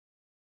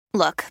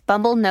Look,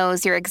 Bumble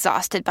knows you're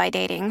exhausted by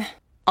dating.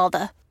 All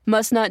the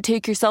must not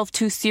take yourself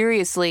too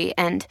seriously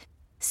and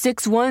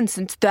 6'1"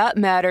 since that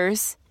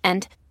matters.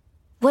 And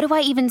what do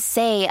I even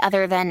say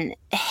other than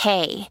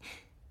hey?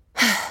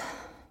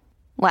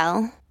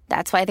 Well,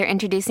 that's why they're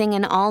introducing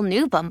an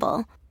all-new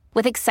Bumble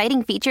with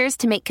exciting features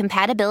to make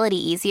compatibility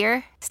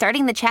easier,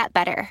 starting the chat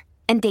better,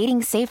 and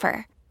dating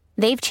safer.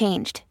 They've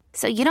changed,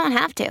 so you don't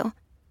have to.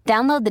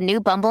 Download the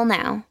new Bumble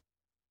now.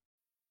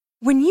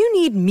 When you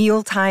need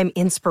mealtime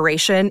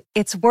inspiration,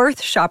 it's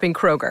worth shopping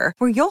Kroger,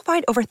 where you'll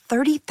find over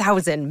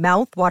 30,000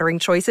 mouth-watering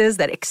choices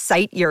that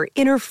excite your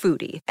inner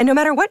foodie. And no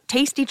matter what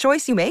tasty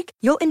choice you make,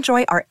 you'll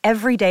enjoy our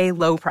everyday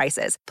low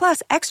prices,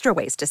 plus extra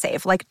ways to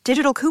save, like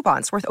digital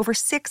coupons worth over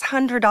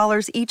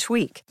 $600 each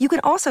week. You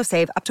can also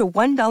save up to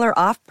 $1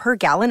 off per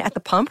gallon at the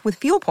pump with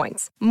fuel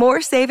points.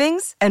 More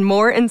savings and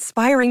more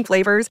inspiring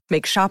flavors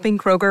make shopping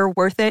Kroger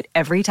worth it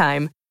every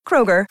time.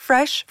 Kroger,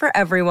 fresh for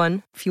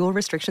everyone. Fuel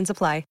restrictions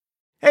apply.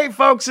 Hey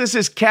folks, this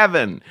is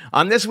Kevin.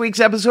 On this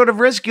week's episode of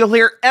Risk, you'll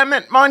hear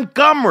Emmett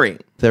Montgomery.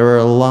 There are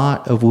a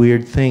lot of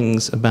weird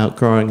things about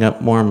growing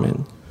up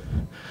Mormon,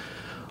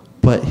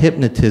 but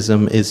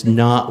hypnotism is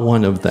not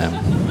one of them.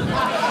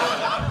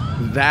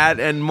 That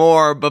and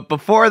more, but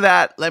before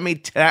that, let me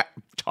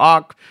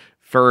talk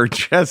for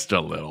just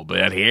a little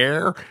bit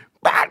here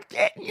about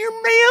getting your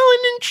mailing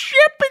and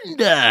shipping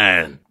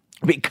done.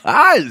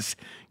 Because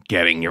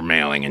getting your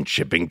mailing and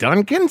shipping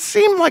done can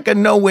seem like a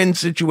no-win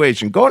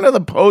situation. Going to the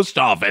post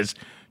office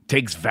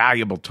takes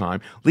valuable time.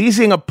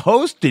 Leasing a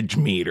postage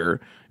meter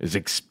is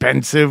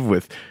expensive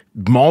with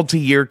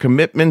multi-year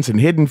commitments and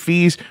hidden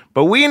fees.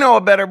 But we know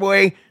a better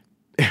way,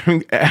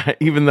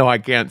 even though I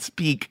can't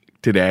speak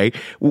today,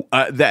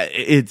 that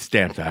it's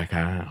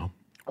Stamps.com.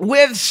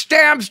 With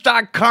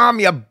Stamps.com,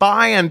 you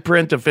buy and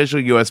print official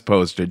U.S.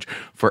 postage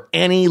for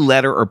any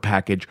letter or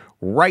package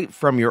right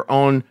from your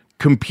own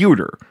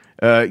computer.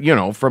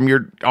 From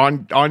your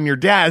on your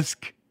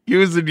desk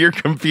using your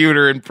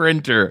computer and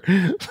printer.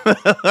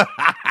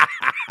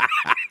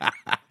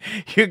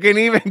 You can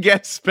even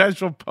get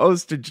special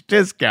postage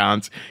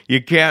discounts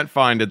you can't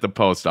find at the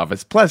post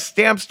office. Plus,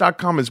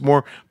 Stamps.com is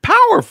more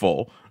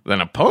powerful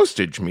than a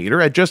postage meter.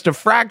 At just a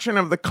fraction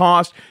of the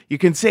cost, you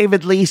can save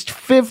at least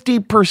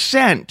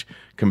 50%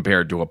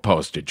 compared to a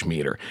postage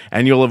meter.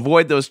 And you'll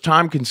avoid those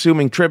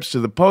time-consuming trips to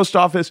the post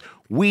office.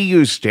 We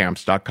use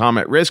Stamps.com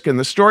at Risk in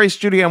the Story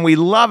Studio, and we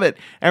love it.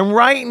 And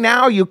right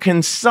now, you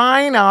can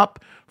sign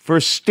up for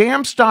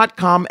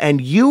Stamps.com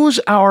and use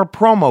our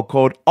promo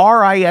code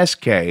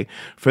RISK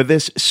for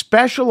this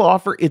special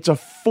offer. It's a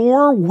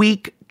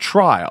 4-week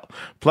trial,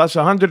 plus a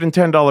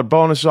 $110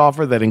 bonus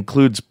offer that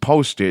includes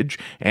postage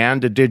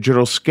and a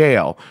digital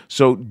scale.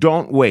 So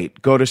don't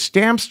wait. Go to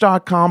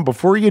Stamps.com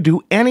before you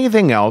do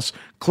anything else.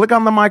 Click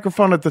on the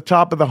microphone at the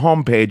top of the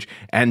homepage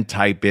and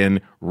type in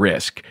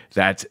RISK.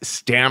 That's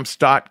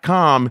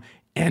Stamps.com.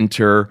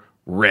 Enter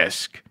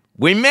RISK.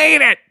 We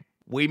made it!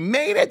 We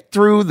made it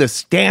through the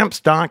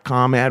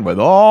Stamps.com ad with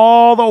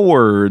all the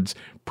words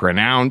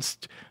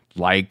pronounced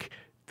like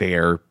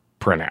they're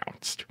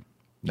pronounced.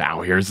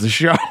 Now here's the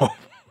show.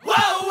 Whoa,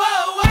 whoa,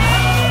 whoa!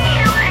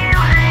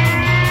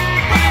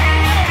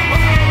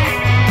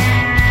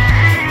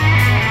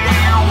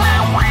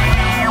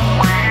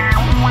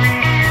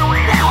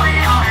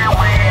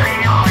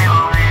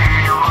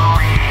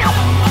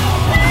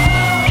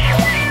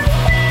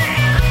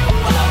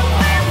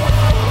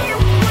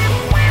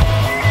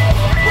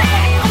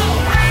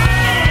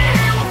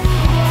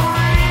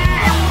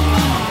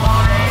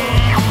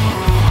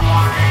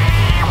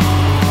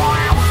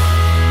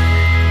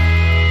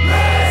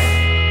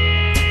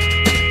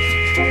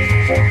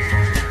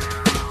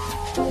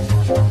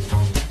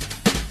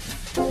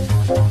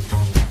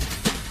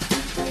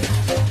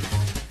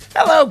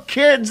 Hello,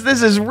 kids.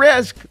 This is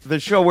Risk, the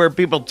show where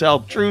people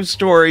tell true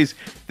stories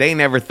they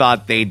never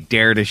thought they'd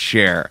dare to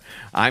share.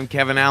 I'm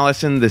Kevin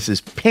Allison. This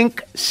is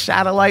Pink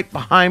Satellite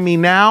behind me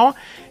now,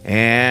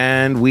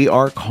 and we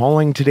are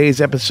calling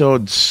today's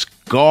episode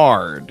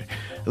Scarred.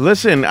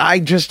 Listen, I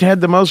just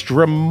had the most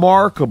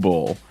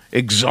remarkable,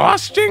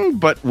 exhausting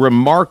but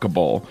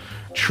remarkable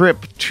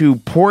trip to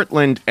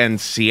Portland and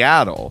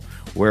Seattle,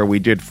 where we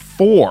did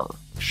 4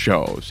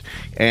 shows.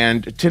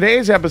 And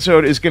today's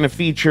episode is going to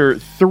feature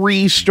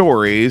 3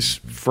 stories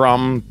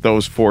from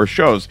those 4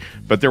 shows,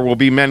 but there will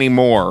be many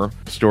more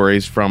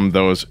stories from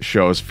those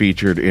shows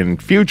featured in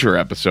future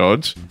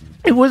episodes.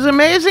 It was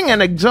amazing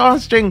and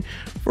exhausting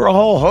for a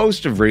whole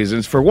host of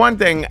reasons. For one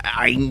thing,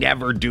 I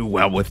never do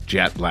well with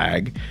jet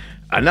lag.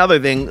 Another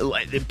thing,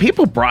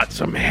 people brought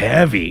some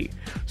heavy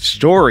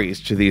stories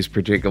to these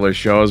particular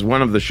shows.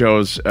 One of the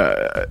shows,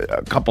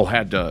 a couple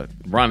had to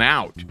run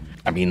out.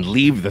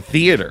 Leave the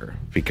theater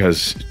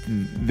because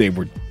they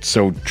were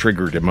so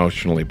triggered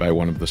emotionally by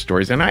one of the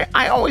stories. And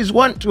I always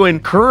want to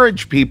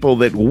encourage people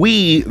that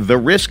we, the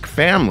Risk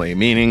family,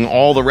 meaning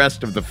all the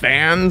rest of the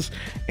fans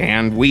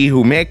and we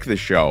who make the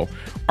show,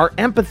 are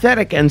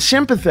empathetic and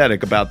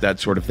sympathetic about that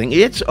sort of thing.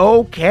 It's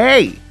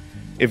okay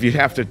if you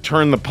have to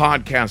turn the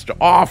podcast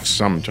off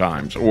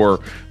sometimes or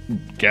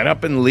get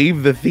up and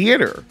leave the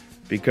theater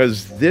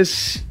because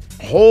this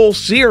whole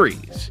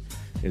series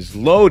is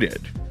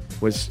loaded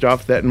with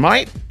stuff that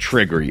might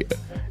trigger you.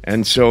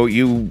 And so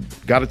you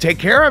got to take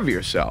care of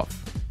yourself.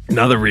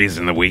 Another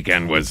reason the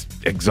weekend was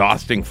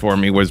exhausting for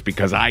me was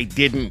because I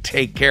didn't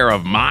take care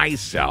of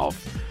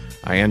myself.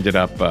 I ended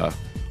up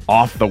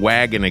off the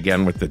wagon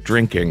again with the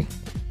drinking.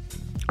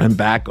 I'm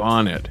back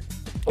on it.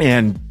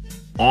 And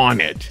on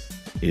it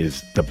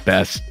is the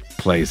best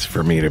place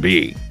for me to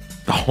be.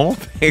 The whole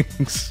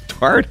thing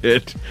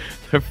started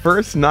the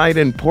first night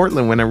in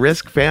Portland when a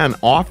Risk fan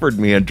offered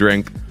me a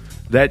drink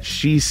that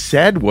she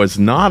said was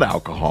not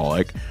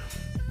alcoholic,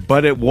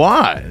 but it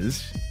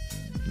was.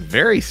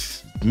 Very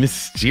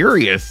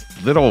mysterious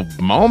little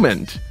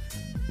moment,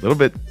 a little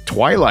bit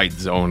Twilight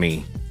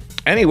Zone-y.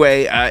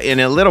 Anyway, in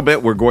a little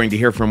bit, we're going to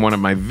hear from one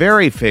of my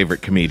very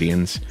favorite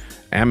comedians,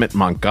 Emmett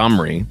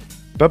Montgomery.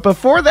 But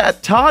before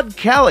that, Todd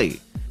Kelly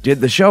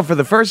did the show for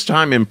the first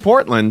time in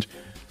Portland.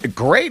 A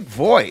great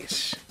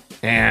voice.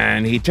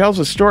 And he tells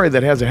a story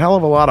that has a hell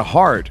of a lot of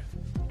heart.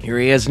 Here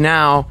he is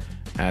now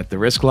at the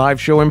Risk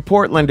Live show in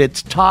Portland.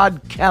 It's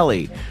Todd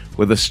Kelly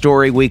with a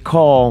story we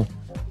call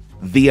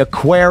The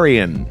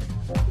Aquarian.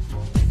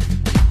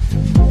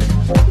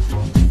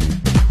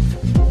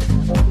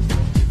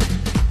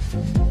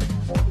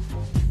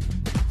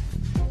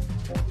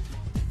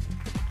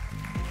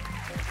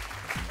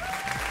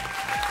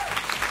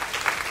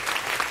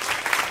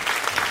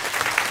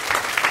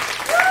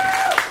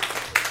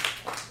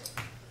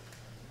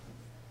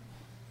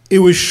 It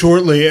was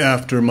shortly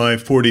after my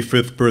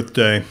 45th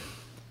birthday,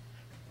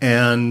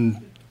 and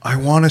I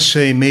want to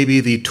say maybe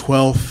the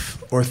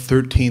 12th or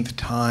 13th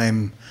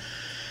time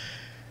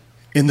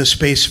in the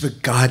space of a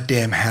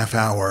goddamn half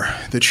hour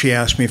that she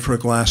asked me for a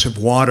glass of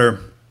water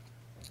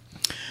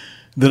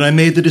that I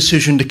made the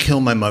decision to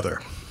kill my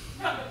mother.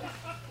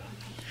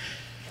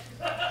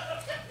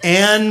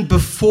 And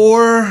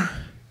before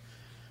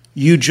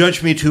you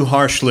judge me too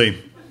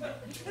harshly,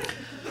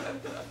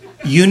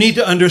 you need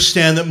to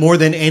understand that more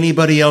than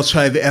anybody else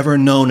I've ever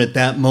known at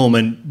that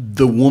moment,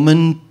 the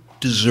woman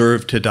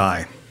deserved to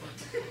die.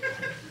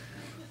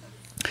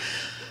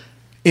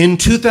 In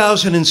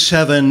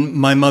 2007,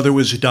 my mother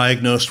was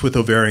diagnosed with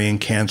ovarian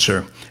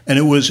cancer, and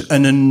it was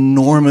an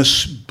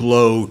enormous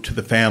blow to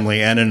the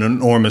family and an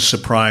enormous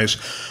surprise.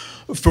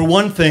 For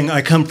one thing,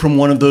 I come from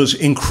one of those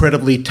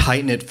incredibly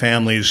tight-knit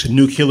families, a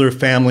nuclear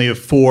family of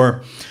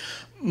 4.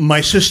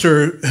 My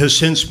sister has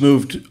since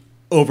moved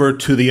over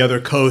to the other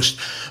coast,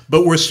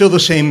 but we're still the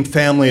same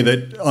family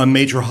that on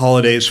major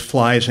holidays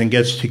flies and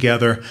gets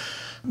together.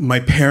 My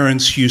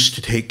parents used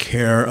to take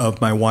care of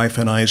my wife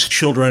and I's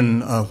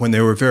children when they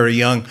were very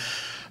young.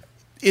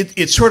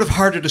 It's sort of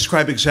hard to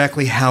describe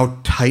exactly how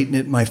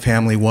tight-knit my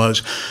family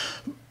was.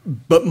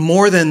 But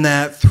more than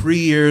that, 3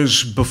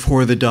 years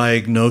before the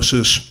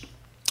diagnosis,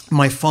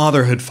 my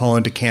father had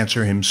fallen to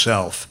cancer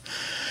himself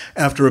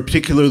after a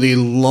particularly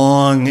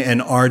long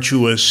and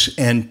arduous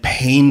and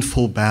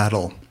painful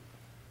battle.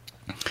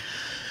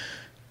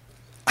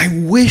 I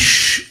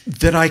wish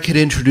that I could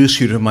introduce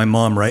you to my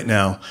mom right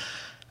now.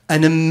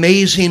 An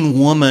amazing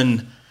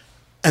woman,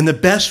 and the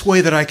best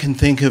way that I can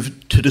think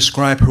of to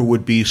describe her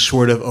would be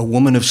sort of a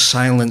woman of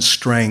silent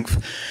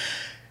strength.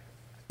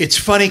 It's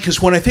funny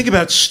because when I think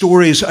about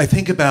stories, I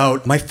think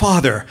about my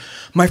father.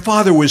 My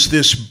father was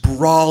this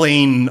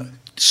brawling,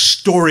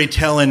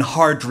 storytelling,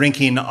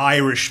 hard-drinking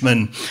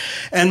Irishman.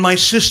 And my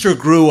sister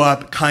grew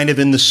up kind of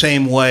in the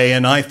same way,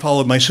 and I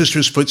followed my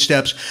sister's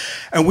footsteps.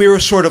 And we were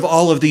sort of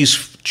all of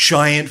these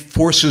giant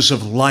forces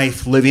of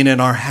life living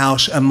in our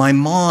house. And my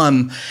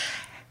mom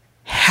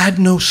had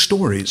no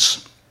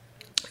stories.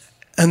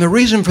 And the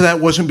reason for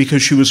that wasn't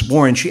because she was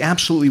boring. She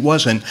absolutely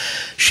wasn't.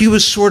 She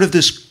was sort of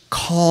this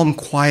calm,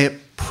 quiet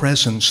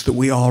presence that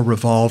we all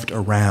revolved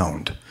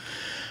around.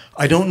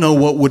 I don't know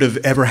what would have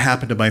ever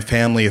happened to my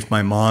family if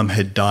my mom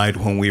had died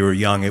when we were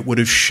young. It would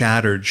have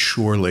shattered,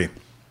 surely.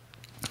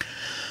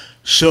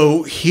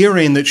 So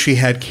hearing that she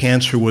had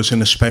cancer was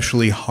an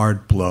especially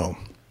hard blow.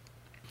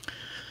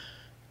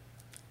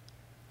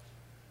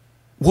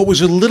 What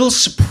was a little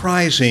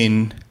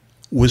surprising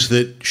was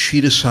that she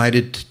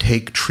decided to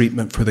take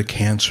treatment for the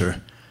cancer.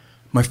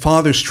 My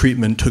father's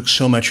treatment took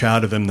so much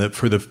out of him that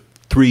for the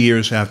 3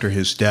 years after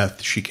his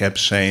death, she kept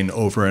saying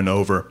over and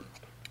over,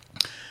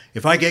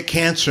 "If I get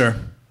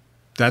cancer,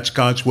 that's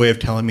God's way of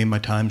telling me my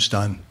time's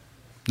done.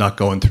 Not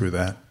going through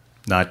that.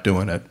 Not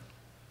doing it."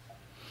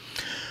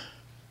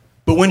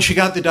 But when she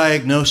got the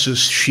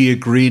diagnosis, she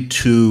agreed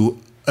to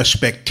a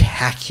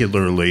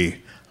spectacularly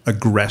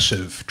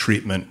aggressive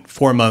treatment.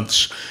 4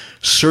 months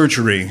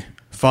surgery,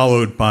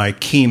 followed by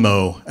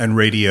chemo and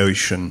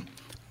radiation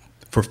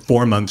for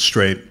 4 months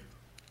straight.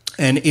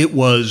 And it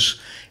was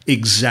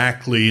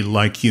exactly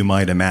like you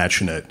might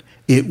imagine it.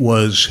 It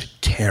was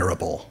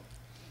terrible.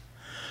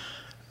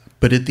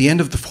 But at the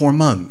end of the 4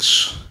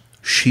 months,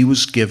 she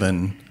was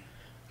given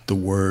the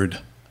word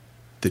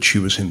that she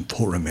was in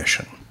full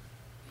remission.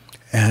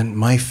 And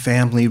my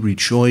family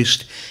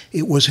rejoiced.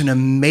 It was an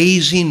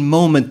amazing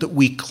moment that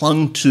we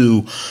clung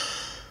to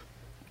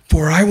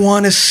for, I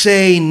want to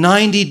say,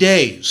 90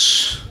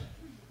 days.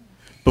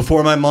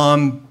 before my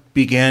mom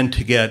began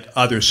to get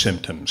other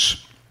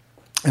symptoms.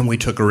 And we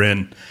took her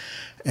in.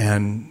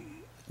 And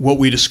what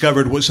we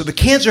discovered was that the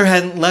cancer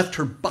hadn't left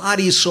her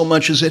body so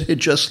much as it had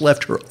just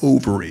left her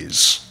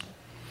ovaries.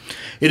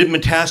 It had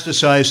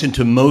metastasized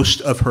into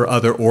most of her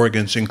other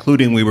organs,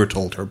 including, we were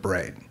told, her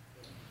brain.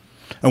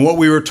 And what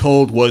we were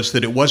told was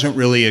that it wasn't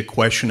really a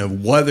question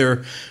of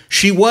whether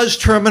she was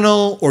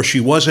terminal or she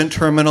wasn't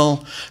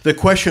terminal. The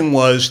question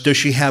was, does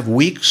she have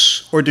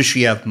weeks or does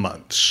she have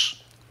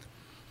months?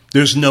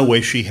 There's no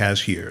way she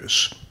has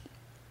years.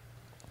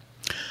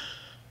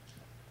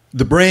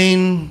 The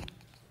brain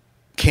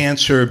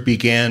cancer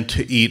began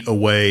to eat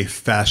away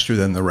faster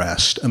than the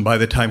rest. And by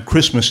the time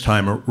Christmas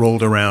time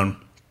rolled around,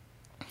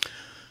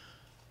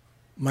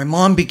 my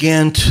mom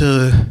began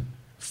to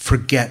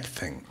forget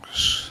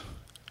things.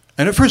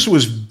 And at first it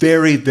was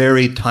very,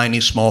 very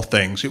tiny, small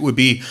things. It would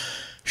be,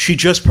 she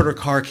just put her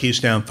car keys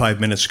down 5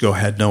 minutes ago,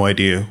 had no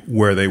idea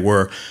where they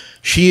were.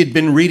 She had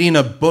been reading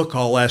a book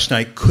all last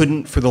night,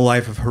 couldn't for the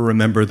life of her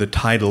remember the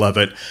title of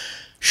it.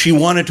 She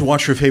wanted to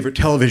watch her favorite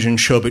television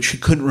show, but she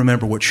couldn't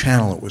remember what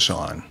channel it was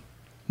on.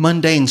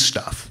 Mundane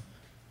stuff,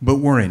 but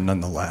worrying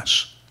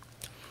nonetheless.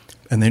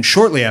 And then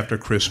shortly after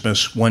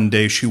Christmas, one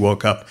day she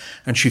woke up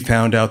and she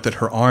found out that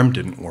her arm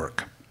didn't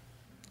work.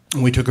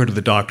 And we took her to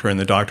the doctor, and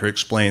the doctor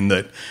explained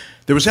that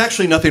there was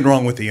actually nothing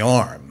wrong with the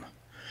arm.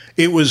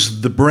 It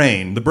was the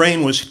brain. The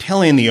brain was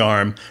telling the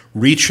arm,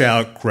 reach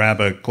out, grab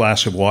a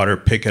glass of water,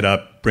 pick it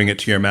up, bring it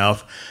to your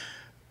mouth.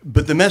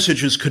 But the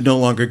messages could no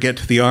longer get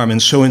to the arm,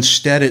 and so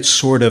instead it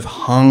sort of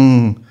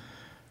hung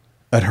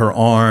at her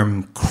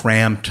arm,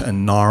 cramped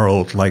and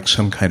gnarled like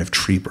some kind of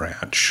tree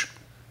branch.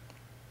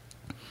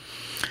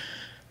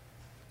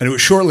 And it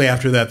was shortly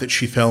after that that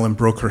she fell and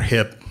broke her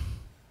hip,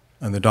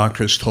 and the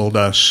doctors told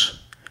us,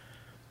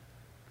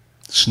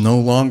 it's no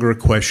longer a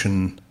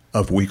question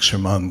of weeks or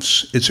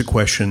months, it's a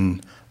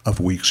question of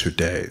weeks or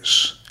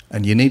days,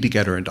 and you need to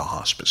get her into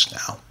hospice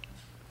now.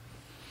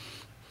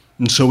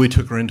 And so we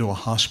took her into a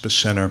hospice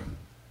center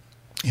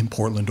in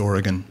Portland,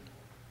 Oregon.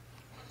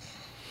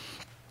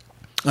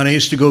 And I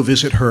used to go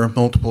visit her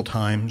multiple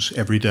times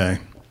every day.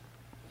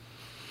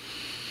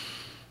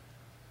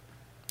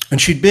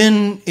 And she'd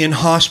been in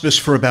hospice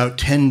for about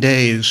 10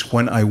 days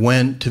when I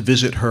went to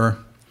visit her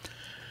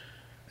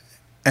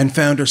and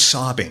found her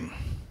sobbing.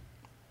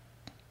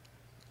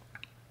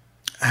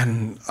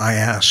 And I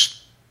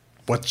asked,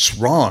 what's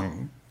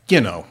wrong?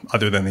 You know,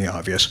 other than the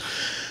obvious.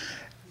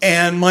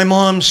 And my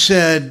mom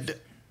said,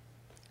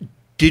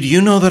 did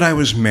you know that I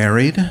was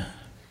married?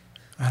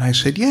 And I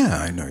said, yeah,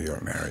 I know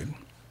you're married.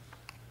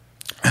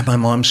 And my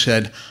mom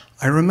said,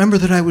 I remember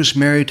that I was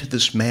married to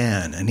this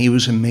man, and he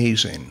was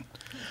amazing,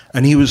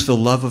 and he was the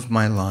love of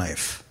my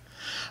life.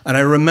 And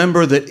I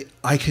remember that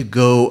I could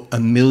go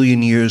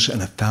 1,000,000 years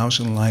and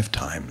 1,000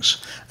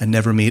 lifetimes and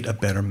never meet a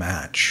better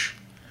match.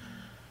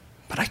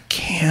 But I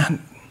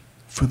can't,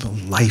 for the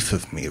life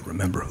of me,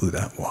 remember who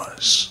that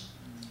was.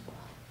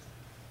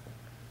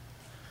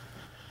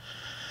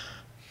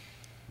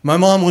 My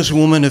mom was a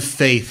woman of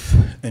faith,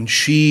 and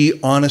she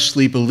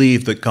honestly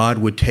believed that God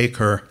would take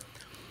her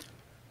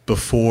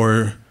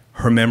before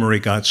her memory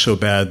got so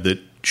bad that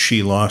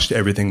she lost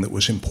everything that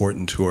was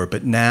important to her.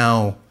 But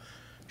now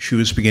she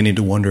was beginning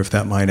to wonder if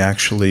that might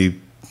actually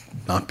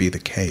not be the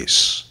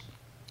case.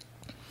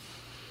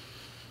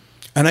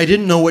 And I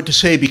didn't know what to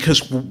say,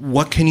 because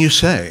what can you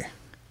say?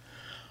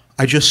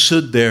 I just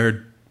stood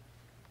there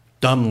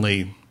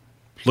dumbly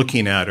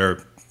looking at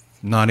her,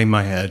 nodding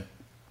my head,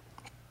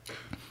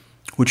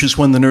 which is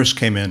when the nurse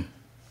came in.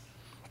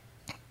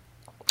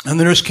 And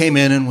the nurse came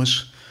in and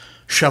was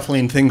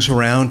shuffling things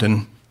around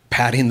and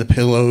patting the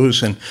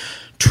pillows and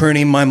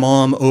turning my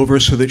mom over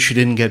so that she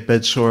didn't get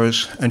bed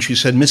sores. And she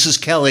said, Mrs.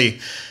 Kelly,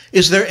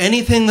 is there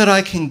anything that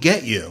I can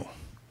get you?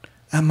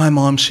 And my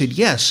mom said,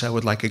 yes, I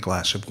would like a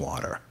glass of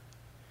water.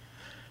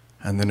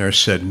 And the nurse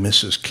said,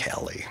 Mrs.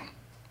 Kelly,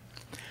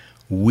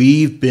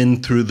 we've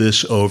been through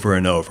this over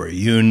and over.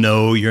 You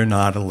know you're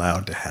not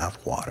allowed to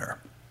have water.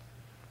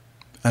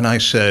 And I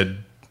said,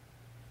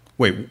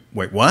 wait,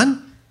 what?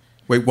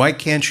 Wait, why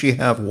can't she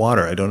have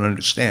water? I don't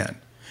understand.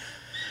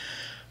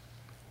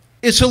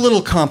 It's a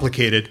little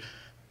complicated.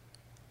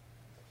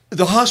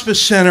 The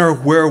hospice center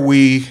where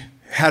we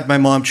had my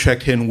mom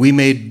checked in, we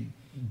made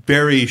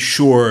very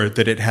sure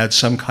that it had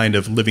some kind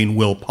of living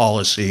will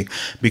policy,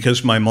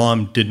 because my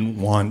mom didn't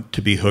want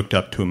to be hooked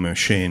up to a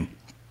machine.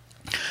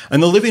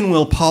 And the living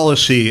will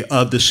policy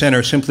of the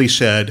center simply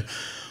said,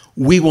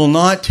 we will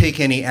not take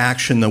any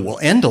action that will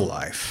end a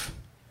life,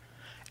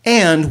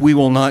 and we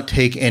will not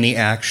take any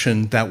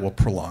action that will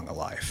prolong a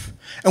life.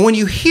 And when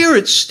you hear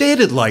it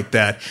stated like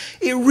that,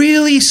 it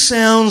really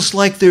sounds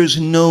like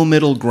there's no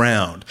middle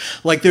ground,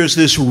 like there's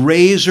this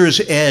razor's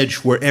edge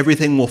where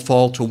everything will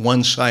fall to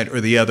one side or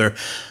the other.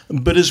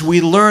 But as we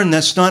learn,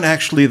 that's not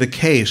actually the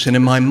case. And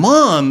in my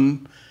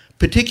mom's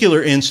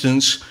particular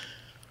instance,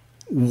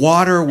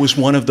 water was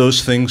one of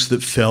those things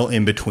that fell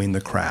in between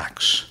the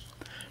cracks.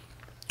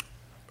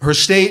 Her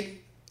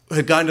state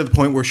had gotten to the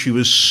point where she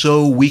was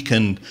so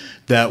weakened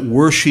that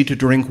were she to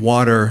drink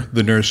water,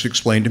 the nurse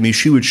explained to me,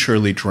 she would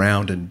surely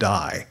drown and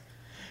die.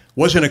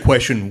 Wasn't a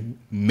question,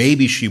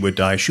 maybe she would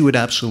die. She would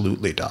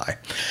absolutely die.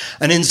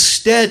 And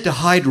instead, to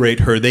hydrate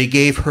her, they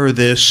gave her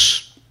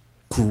this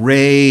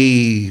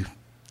gray,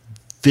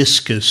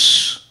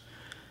 viscous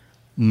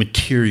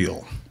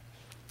material.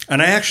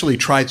 And I actually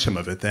tried some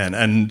of it then,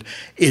 and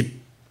it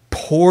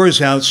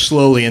pours out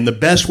slowly. And the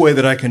best way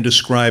that I can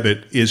describe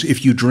it is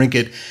if you drink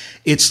it,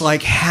 it's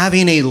like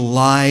having a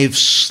live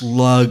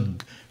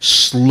slug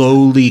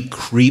slowly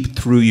creep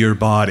through your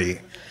body.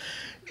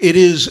 It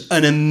is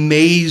an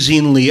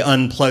amazingly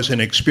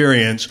unpleasant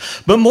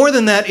experience. But more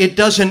than that, it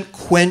doesn't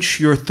quench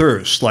your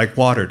thirst like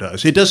water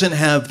does. It doesn't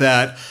have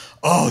that,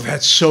 oh,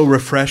 that's so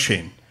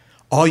refreshing.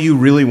 All you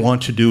really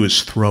want to do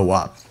is throw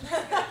up.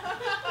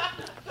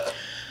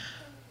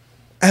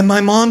 And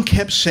my mom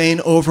kept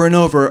saying over and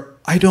over,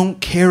 I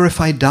don't care if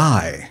I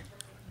die.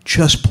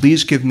 Just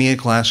please give me a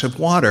glass of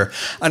water.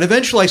 And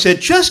eventually I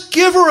said, just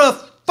give her a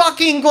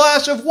fucking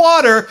glass of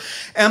water.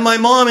 And my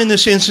mom, in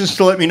this instance,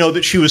 to let me know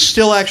that she was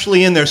still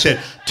actually in there,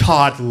 said,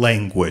 Todd,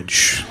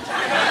 language.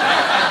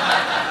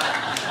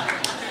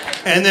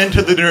 And then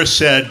to the nurse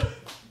said,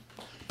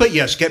 but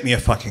yes, get me a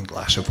fucking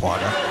glass of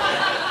water.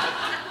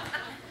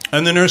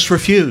 And the nurse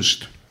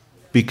refused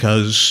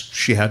because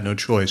she had no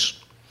choice.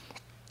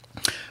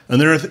 And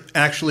the nurse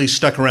actually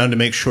stuck around to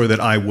make sure that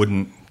I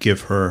wouldn't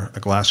give her a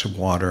glass of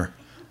water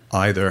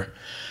either.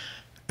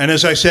 And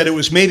as I said, it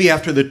was maybe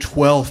after the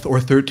 12th or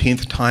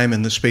 13th time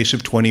in the space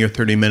of 20 or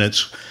 30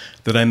 minutes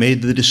that I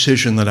made the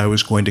decision that I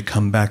was going to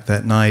come back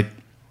that night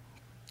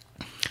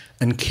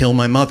and kill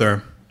my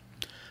mother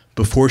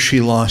before she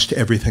lost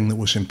everything that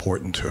was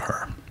important to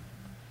her.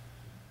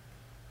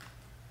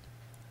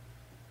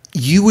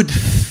 You would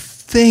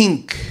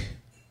think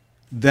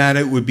that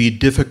it would be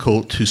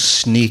difficult to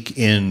sneak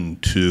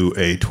into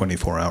a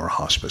 24-hour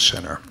hospice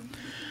center.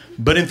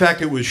 But in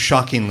fact, it was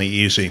shockingly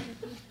easy.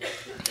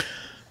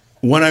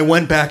 When I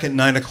went back at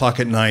 9 o'clock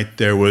at night,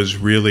 there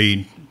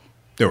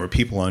were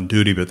people on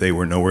duty, but they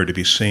were nowhere to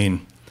be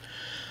seen.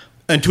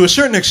 And to a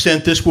certain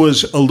extent, this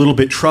was a little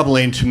bit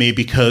troubling to me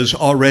because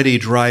already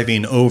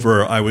driving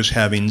over, I was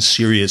having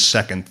serious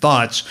second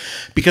thoughts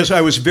because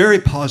I was very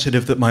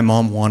positive that my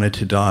mom wanted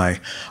to die.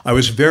 I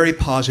was very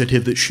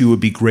positive that she would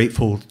be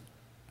grateful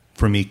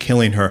for me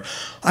killing her.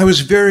 I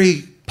was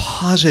very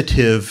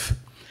positive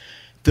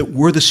that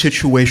were the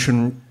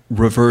situation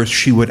reversed,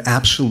 she would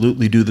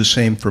absolutely do the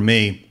same for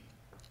me.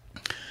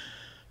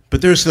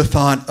 But there's the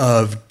thought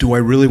of, do I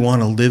really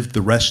want to live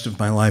the rest of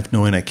my life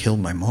knowing I killed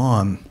my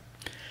mom?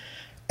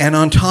 And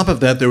on top of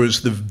that, there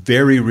was the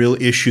very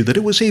real issue that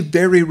it was a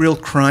very real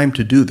crime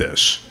to do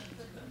this.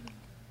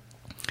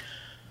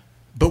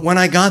 But when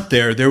I got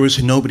there, there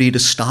was nobody to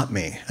stop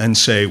me and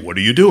say, what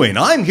are you doing?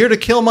 I'm here to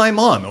kill my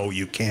mom. Oh,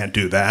 you can't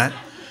do that.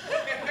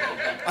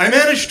 I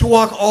managed to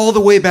walk all the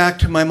way back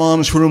to my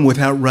mom's room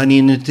without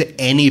running into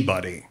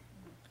anybody.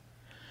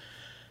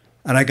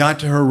 And I got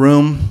to her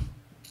room,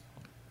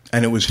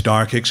 and it was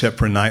dark except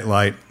for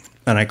nightlight,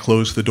 and I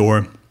closed the door,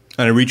 and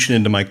I reached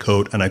into my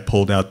coat, and I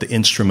pulled out the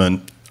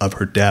instrument of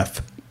her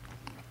death,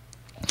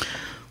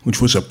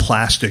 which was a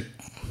plastic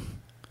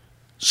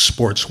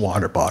sports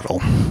water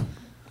bottle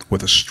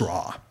with a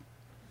straw.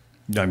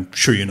 I'm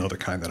sure you know the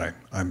kind that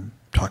I'm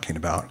talking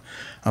about.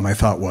 And my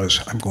thought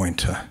was, I'm going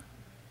to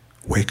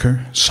wake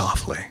her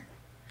softly.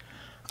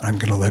 I'm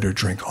going to let her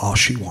drink all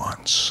she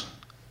wants.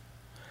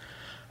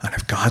 And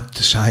if God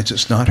decides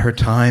it's not her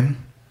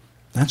time,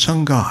 that's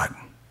on God.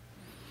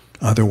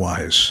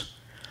 Otherwise,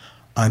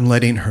 I'm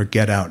letting her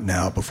get out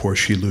now before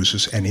she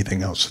loses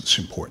anything else that's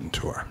important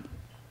to her.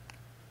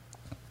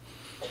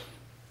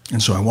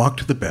 And so I walked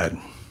to the bed,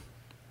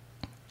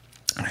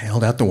 and I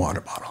held out the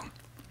water bottle.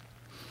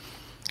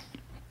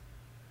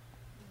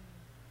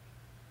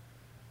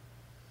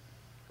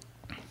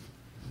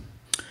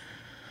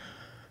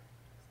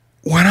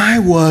 When I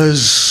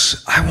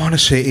was, I want to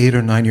say 8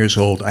 or 9 years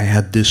old, I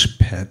had this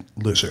pet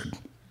lizard.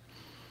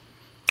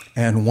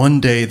 And one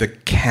day the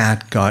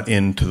cat got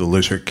into the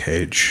lizard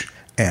cage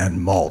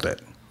and mauled it.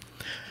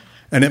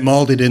 And it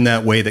mauled it in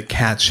that way that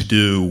cats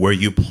do, where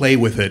you play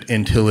with it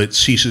until it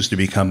ceases to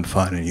become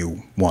fun and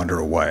you wander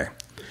away.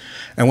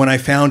 And when I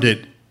found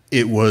it,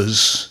 it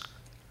was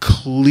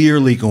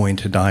clearly going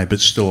to die,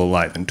 but still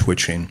alive and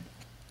twitching.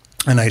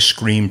 And I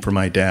screamed for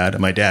my dad,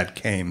 and my dad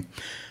came.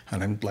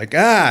 And I'm like,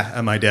 ah!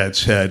 And my dad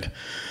said,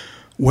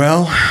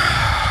 well,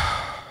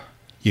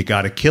 you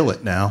got to kill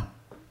it now.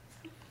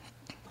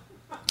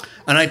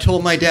 And I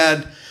told my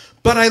dad,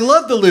 but I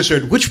love the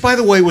lizard, which, by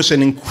the way, was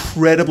an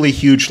incredibly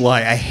huge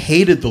lie. I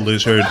hated the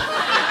lizard.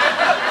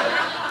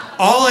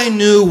 All I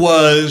knew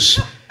was,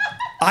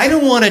 I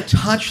don't want to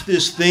touch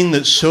this thing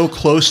that's so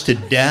close to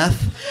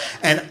death,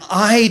 and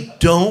I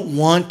don't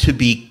want to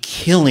be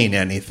killing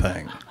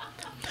anything.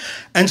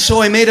 And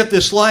so I made up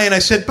this lie, and I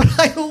said, but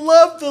I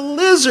love the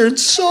lizard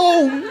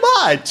so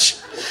much.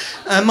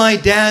 And my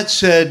dad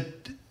said,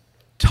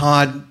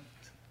 Todd,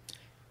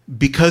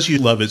 because you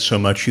love it so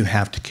much, you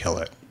have to kill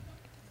it.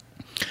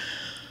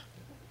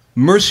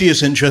 Mercy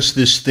isn't just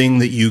this thing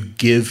that you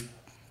give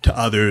to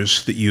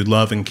others that you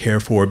love and care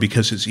for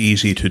because it's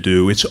easy to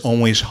do. It's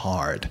always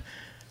hard.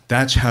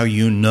 That's how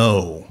you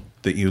know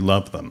that you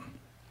love them.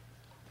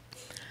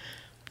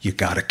 You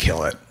gotta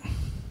kill it.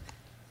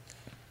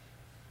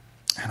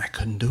 And I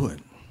couldn't do it.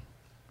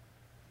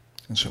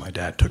 And so my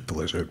dad took the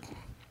lizard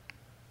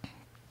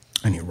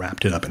and he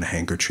wrapped it up in a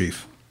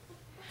handkerchief.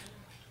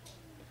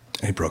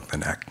 And he broke the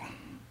neck,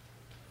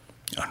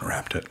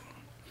 unwrapped it,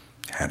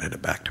 handed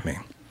it back to me.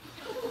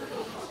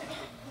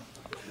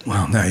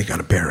 Well, now you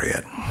gotta bury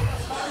it.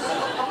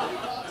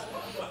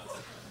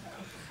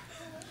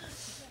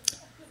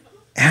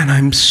 And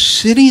I'm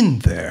sitting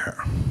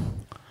there,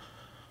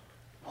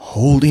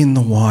 holding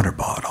the water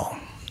bottle,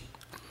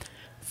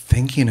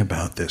 thinking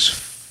about this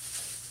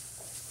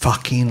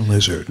fucking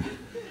lizard.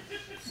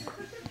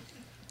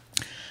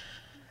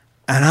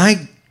 And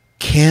I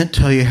can't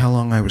tell you how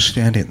long I was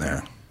standing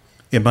there.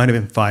 It might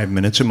have been 5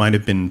 minutes, it might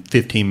have been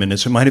 15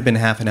 minutes, it might have been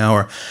half an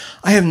hour.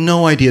 I have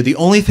no idea. The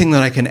only thing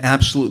that I can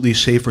absolutely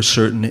say for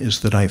certain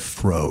is that I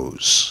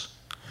froze.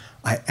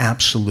 I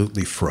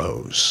absolutely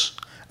froze.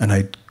 And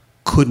I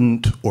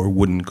couldn't or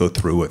wouldn't go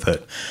through with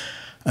it.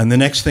 And the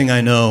next thing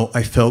I know,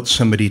 I felt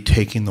somebody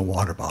taking the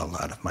water bottle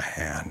out of my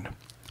hand.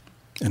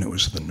 And it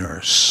was the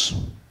nurse.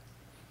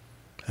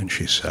 And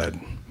she said,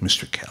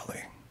 "Mr.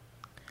 Kelly,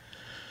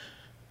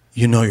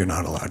 you know you're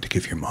not allowed to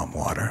give your mom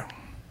water.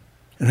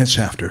 And it's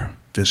after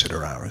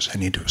visitor hours. I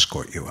need to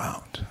escort you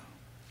out."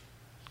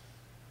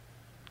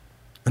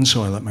 And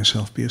so I let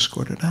myself be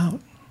escorted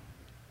out.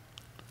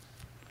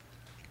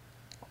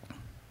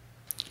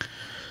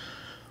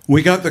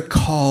 We got the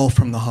call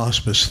from the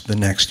hospice the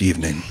next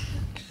evening.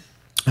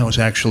 I was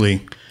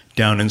actually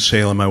down in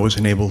Salem. I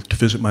wasn't able to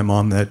visit my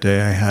mom that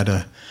day. I had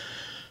a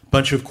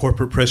bunch of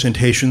corporate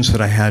presentations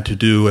that I had to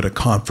do at a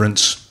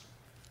conference.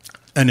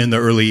 And in the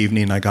early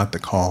evening, I got the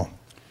call.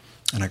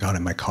 And I got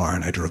in my car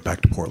and I drove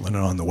back to Portland.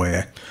 And on the way,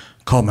 I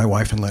called my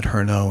wife and let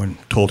her know and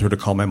told her to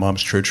call my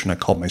mom's church. And I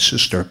called my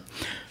sister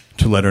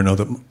to let her know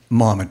that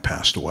mom had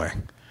passed away.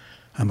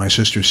 And my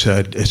sister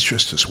said, "It's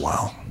just as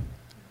well."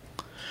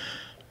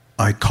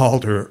 I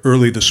called her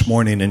early this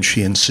morning and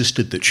she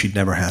insisted that she'd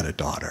never had a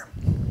daughter.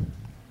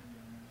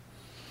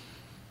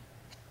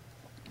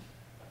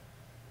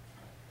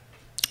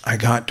 I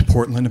got to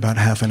Portland about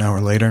half an hour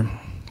later,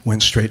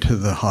 went straight to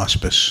the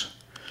hospice.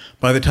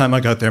 By the time I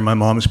got there, my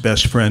mom's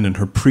best friend and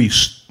her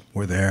priest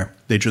were there.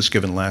 They'd just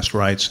given last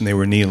rites and they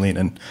were kneeling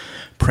and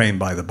praying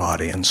by the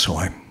body. And so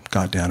I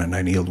got down and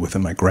I kneeled with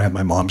them. I grabbed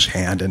my mom's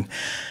hand and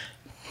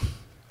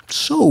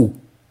so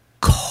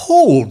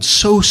cold,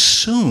 so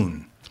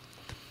soon.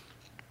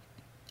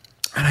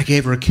 And I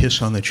gave her a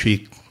kiss on the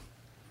cheek.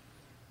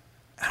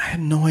 And I had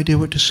no idea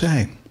what to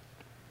say.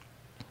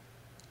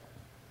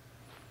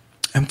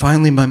 And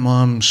finally, my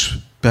mom's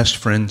best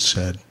friend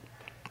said,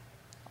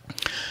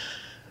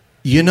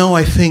 "You know,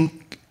 I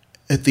think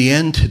at the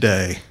end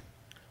today,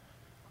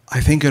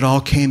 I think it all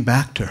came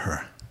back to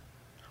her.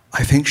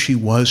 I think she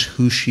was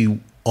who she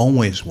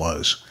always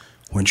was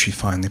when she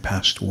finally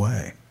passed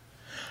away."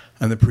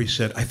 And the priest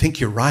said, "I think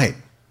you're right.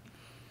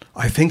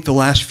 I think the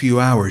last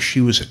few hours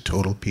she was at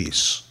total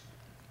peace."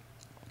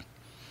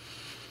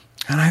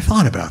 And I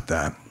thought about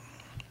that.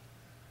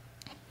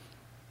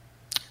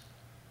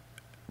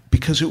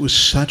 Because it was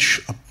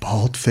such a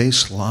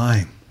bald-faced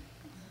lie.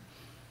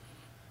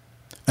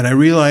 And I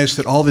realized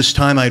that all this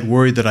time I'd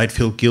worried that I'd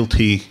feel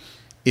guilty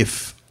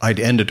if I'd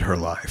ended her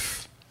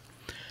life.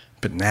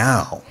 But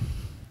now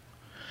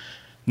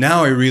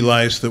I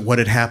realized that what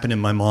had happened in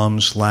my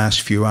mom's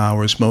last few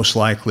hours most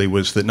likely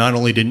was that not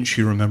only didn't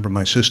she remember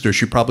my sister,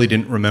 she probably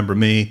didn't remember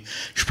me.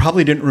 She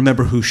probably didn't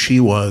remember who she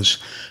was.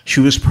 She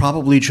was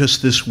probably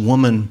just this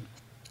woman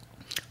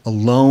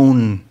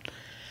alone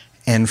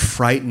and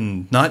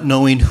frightened, not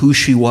knowing who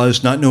she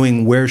was, not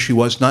knowing where she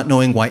was, not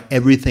knowing why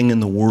everything in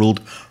the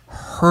world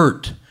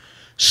hurt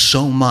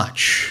so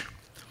much,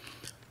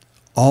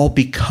 all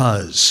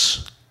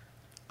because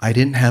I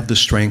didn't have the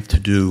strength to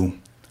do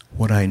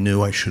what I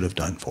knew I should have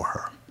done for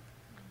her.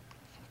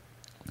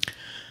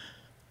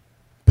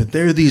 But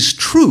there are these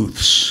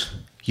truths,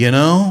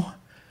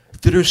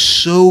 that are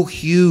so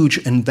huge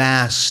and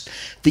vast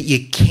that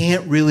you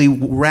can't really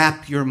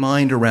wrap your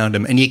mind around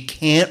them and you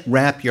can't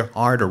wrap your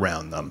heart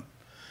around them.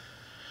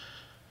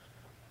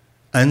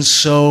 And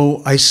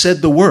so I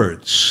said the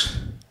words,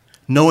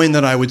 knowing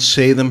that I would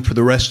say them for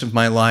the rest of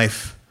my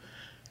life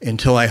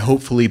until I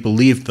hopefully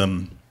believed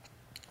them,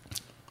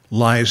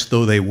 lies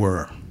though they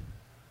were.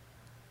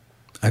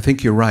 "I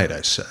think you're right,"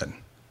 I said.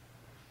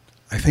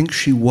 "I think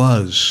she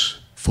was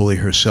fully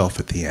herself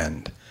at the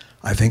end.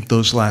 I think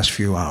those last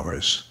few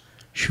hours,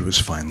 she was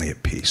finally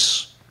at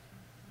peace."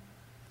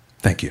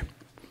 Thank you.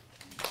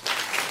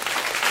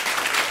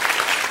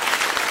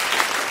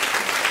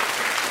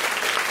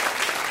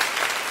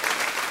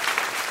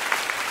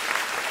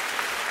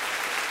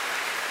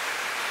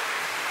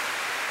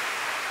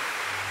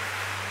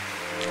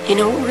 You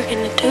know what we're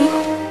gonna do?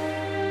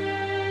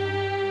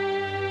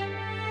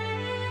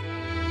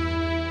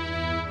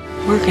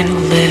 We're gonna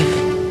live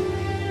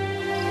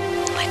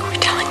like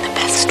we're telling the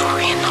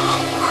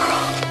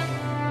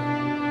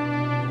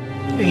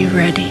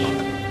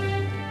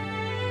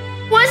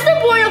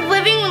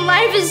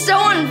is so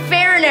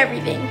unfair and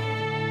everything.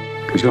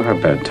 Because you'll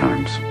have bad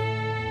times.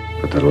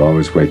 But that'll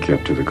always wake you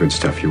up to the good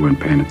stuff you weren't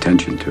paying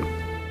attention to.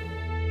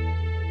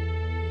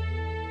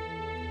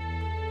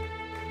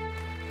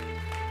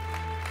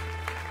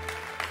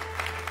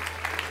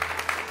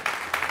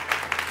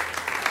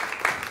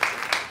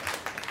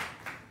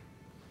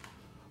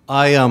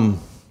 I am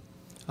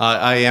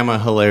a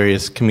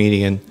hilarious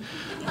comedian.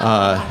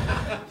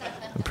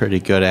 I'm pretty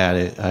good at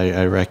it.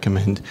 I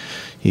recommend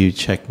you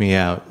check me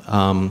out.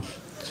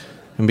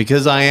 And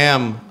because I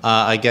am,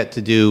 I get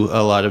to do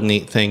a lot of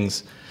neat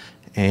things.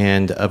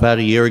 And about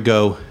a year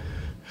ago,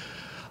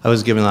 I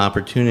was given the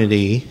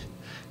opportunity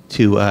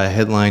to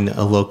headline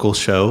a local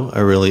show,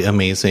 a really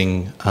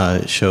amazing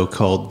show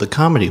called The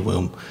Comedy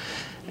Womb.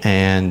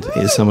 And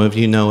some of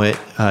you know it.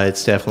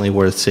 It's definitely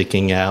worth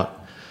seeking out.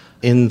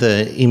 In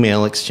the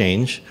email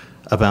exchange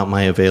about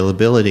my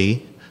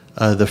availability,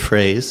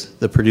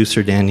 the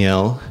producer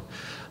Danielle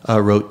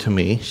wrote to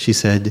me. She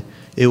said,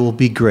 "It will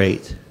be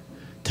great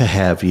to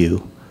have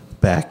you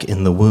back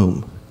in the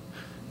womb."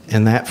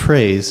 And that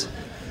phrase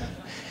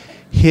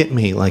hit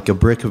me like a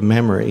brick of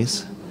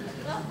memories.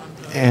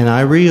 And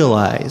I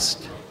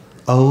realized,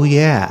 oh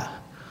yeah,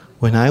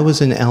 when I was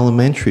in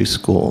elementary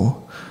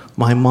school,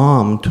 my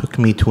mom took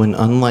me to an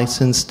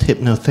unlicensed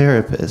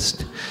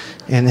hypnotherapist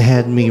and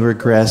had me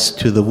regress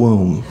to the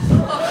womb.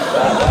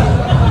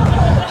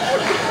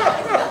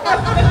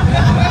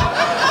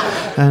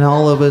 And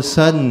all of a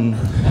sudden,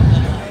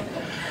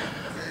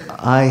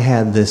 I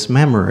had this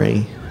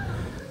memory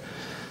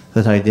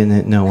that I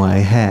didn't know I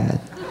had.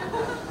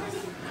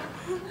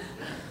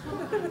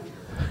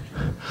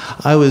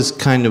 I was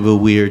kind of a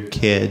weird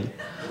kid.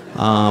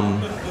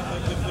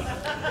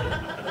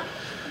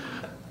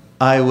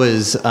 I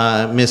was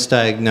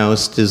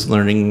misdiagnosed as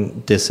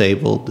learning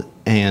disabled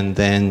and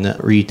then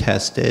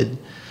retested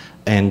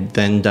and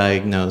then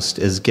diagnosed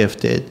as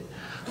gifted.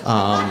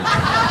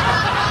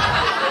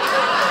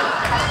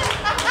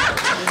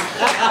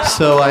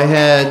 So I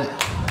had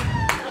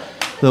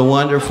the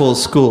wonderful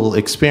school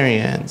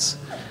experience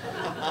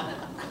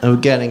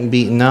of getting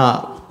beaten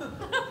up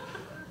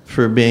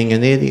for being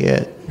an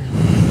idiot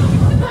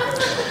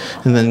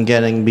and then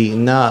getting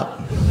beaten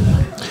up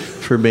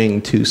for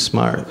being too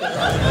smart.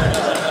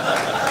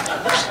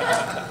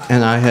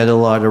 And I had a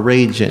lot of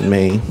rage in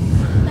me,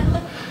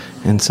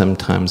 and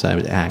sometimes I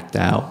would act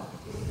out.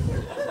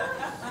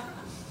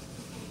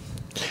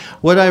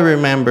 What I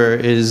remember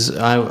is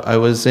I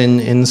was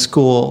in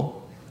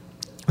school,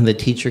 and the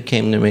teacher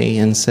came to me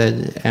and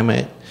said,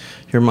 "Emmett,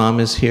 your mom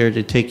is here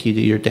to take you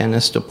to your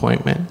dentist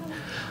appointment."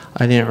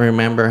 I didn't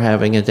remember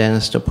having a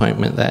dentist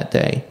appointment that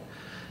day.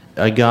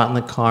 I got in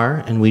the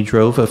car, and we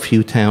drove a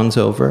few towns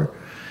over,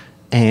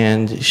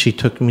 and she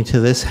took me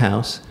to this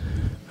house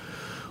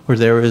where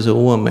there was a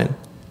woman.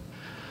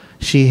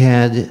 She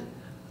had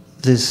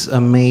this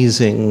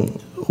amazing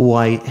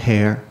white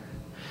hair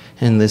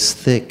and this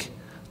thick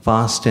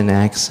Boston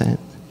accent.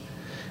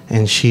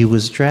 And she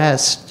was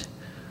dressed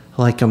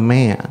like a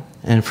man.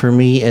 And for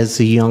me, as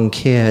a young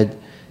kid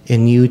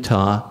in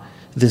Utah,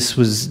 this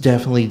was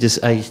definitely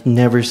just, I'd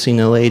never seen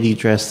a lady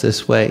dressed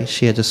this way.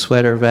 She had a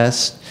sweater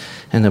vest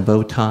and a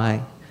bow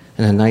tie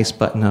and a nice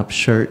button-up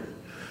shirt,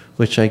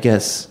 which I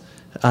guess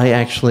I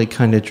actually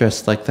kind of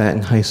dressed like that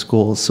in high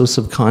school, so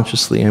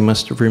subconsciously I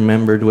must have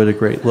remembered what a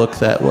great look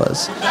that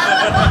was.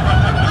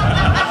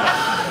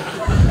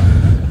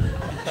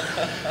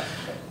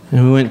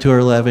 And we went to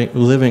her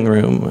living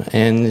room,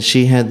 and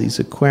she had these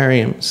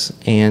aquariums,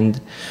 and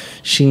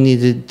she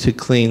needed to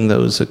clean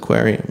those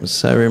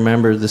aquariums. I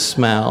remember the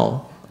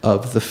smell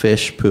of the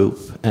fish poop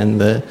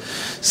and the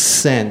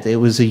scent. It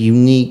was a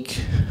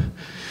unique,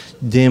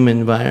 dim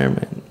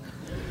environment.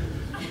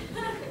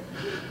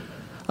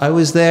 I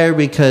was there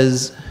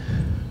because,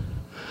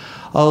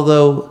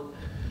 although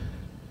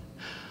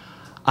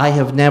I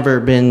have never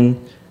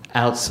been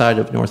outside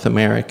of North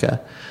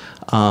America,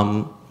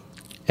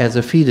 as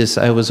a fetus,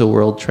 I was a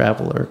world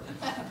traveler.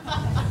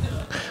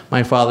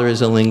 My father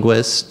is a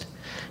linguist,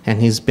 and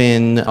he's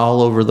been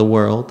all over the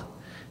world.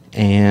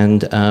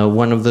 And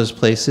one of those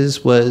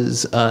places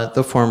was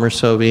the former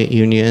Soviet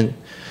Union,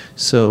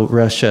 so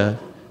Russia,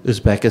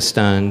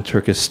 Uzbekistan,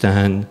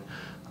 Turkestan,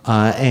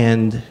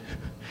 and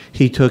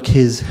he took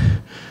his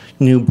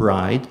new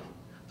bride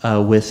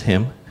with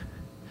him,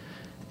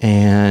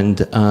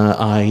 and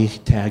I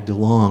tagged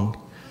along.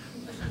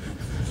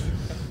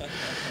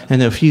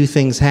 And a few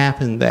things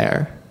happened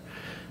there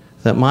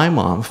that my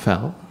mom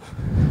felt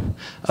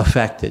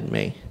affected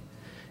me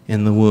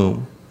in the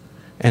womb.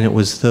 And it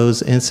was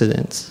those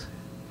incidents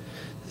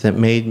that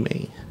made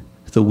me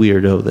the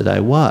weirdo that I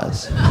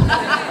was.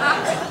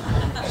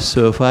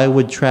 So if I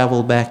would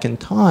travel back in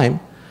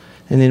time,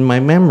 and in my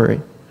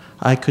memory,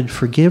 I could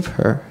forgive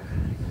her,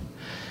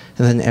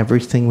 and then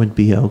everything would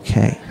be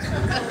okay.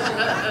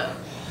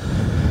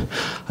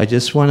 I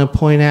just want to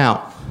point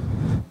out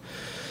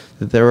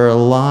that there are a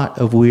lot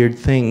of weird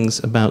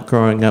things about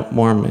growing up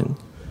Mormon,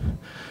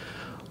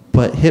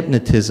 but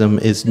hypnotism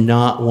is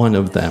not one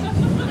of them.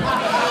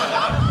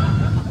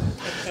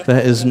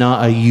 That is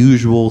not a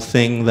usual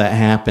thing that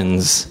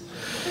happens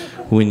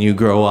when you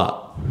grow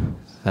up.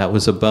 That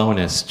was a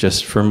bonus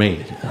just for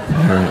me,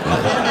 apparently.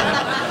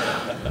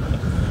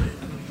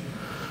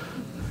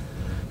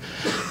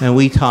 And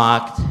we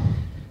talked,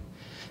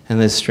 and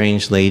this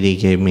strange lady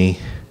gave me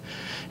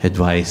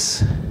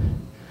advice.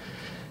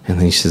 And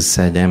then she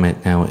said,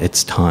 Emmett, now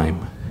it's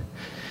time.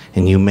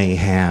 And you may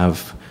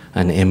have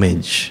an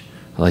image,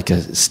 like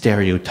a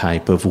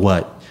stereotype of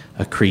what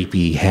a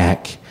creepy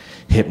hack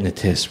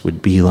hypnotist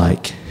would be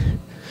like.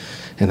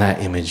 And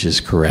that image is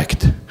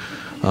correct.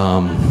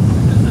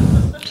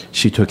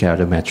 She took out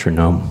a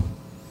metronome.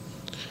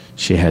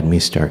 She had me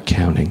start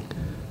counting.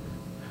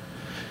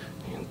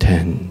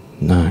 10,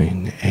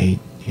 9, 8,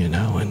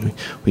 and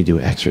we do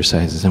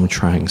exercises. I'm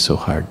trying so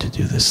hard to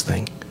do this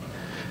thing.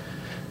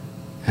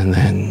 And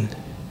then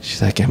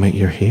she's like, Emmett,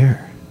 you're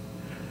here.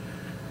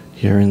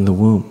 You're in the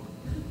womb.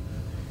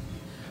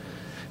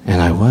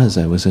 And I was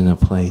in a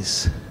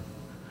place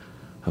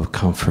of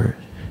comfort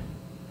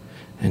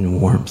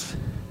and warmth.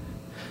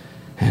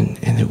 And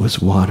it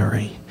was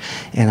watery.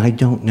 And I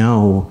don't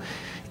know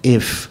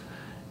if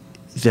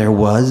there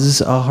was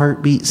a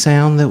heartbeat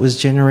sound that was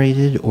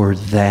generated or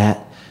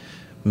that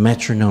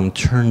metronome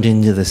turned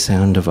into the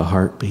sound of a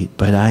heartbeat,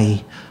 but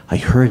I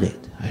heard it.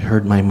 I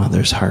heard my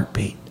mother's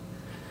heartbeat.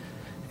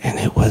 And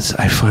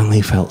I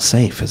finally felt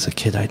safe. As a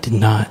kid, I did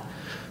not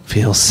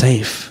feel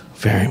safe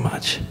very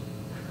much.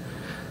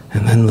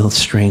 And then the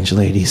strange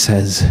lady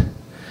says,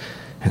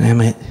 and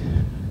Emmett,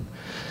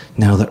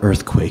 now the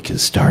earthquake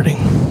is starting.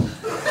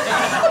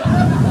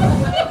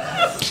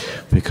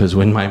 Because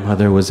when my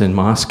mother was in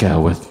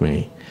Moscow with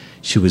me,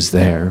 she was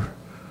there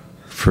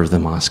for the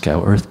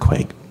Moscow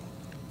earthquake.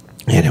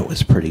 And it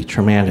was pretty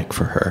traumatic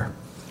for her,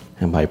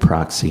 and by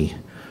proxy,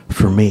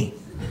 for me.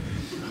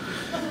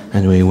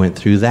 And we went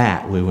through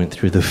that. We went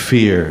through the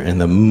fear and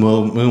the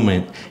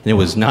moment, and it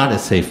was not a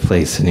safe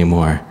place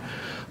anymore.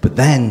 But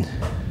then,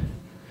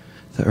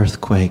 the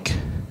earthquake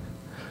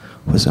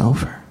was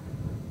over.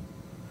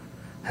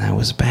 And I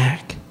was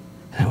back,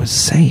 and I was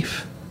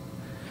safe.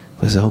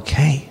 It was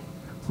okay.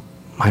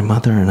 My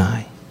mother and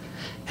I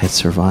had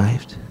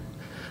survived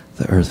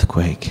the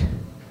earthquake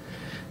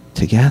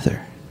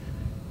together.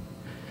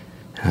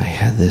 And I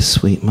had this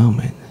sweet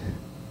moment.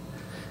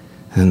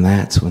 And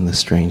that's when the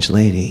strange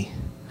lady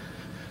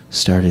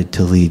started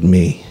to lead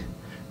me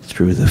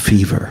through the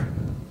fever.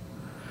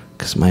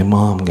 Because my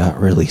mom got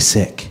really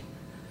sick,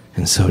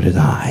 and so did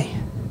I.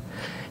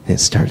 And it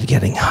started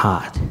getting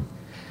hot.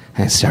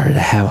 And I started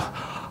to have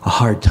a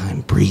hard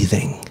time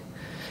breathing.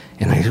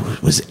 And I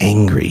was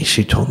angry.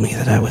 She told me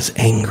that I was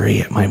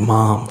angry at my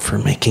mom for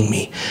making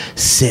me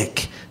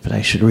sick. But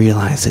I should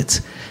realize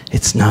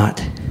it's not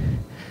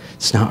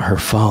her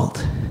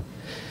fault.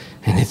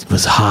 And it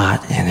was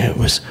hot, and it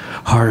was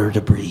harder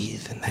to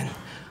breathe. And then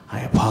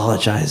I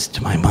apologized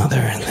to my mother,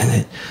 and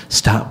then it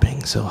stopped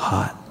being so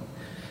hot.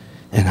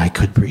 And I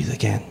could breathe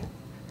again.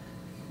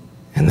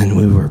 And then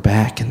we were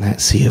back in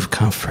that sea of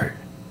comfort.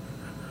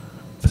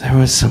 But there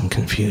was some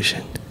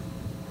confusion.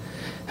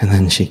 And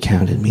then she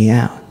counted me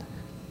out.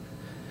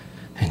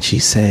 And she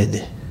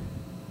said,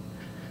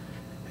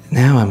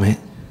 now, Emmett,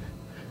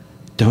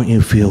 don't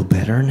you feel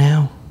better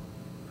now?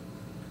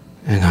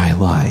 And I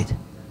lied.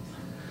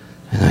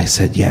 And I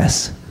said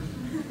yes.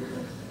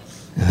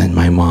 And then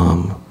my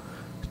mom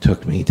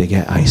took me to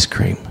get ice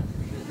cream.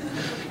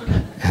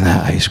 And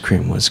that ice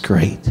cream was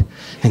great.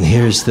 And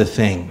here's the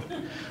thing.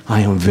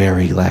 I am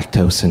very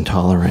lactose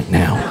intolerant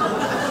now.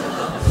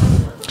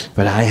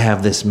 But I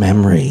have this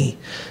memory,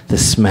 the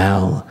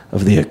smell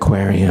of the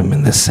aquarium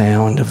and the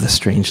sound of the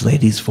strange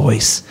lady's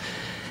voice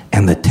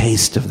and the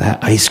taste of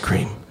that ice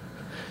cream.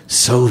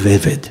 So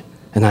vivid.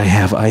 And I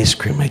have ice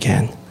cream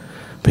again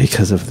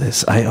because of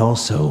this. I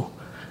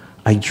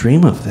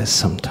dream of this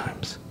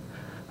sometimes.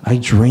 I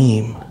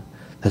dream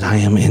that I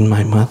am in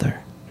my mother.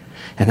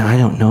 And I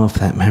don't know if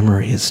that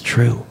memory is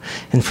true.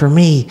 And for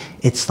me,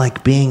 it's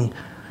like being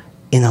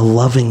in a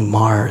loving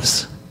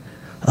Mars,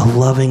 a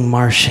loving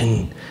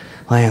Martian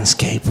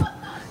landscape.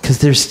 Because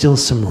there's still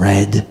some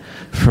red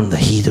from the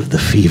heat of the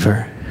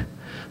fever.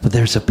 But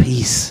there's a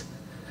peace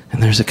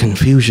and there's a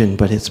confusion,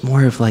 but it's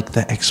more of like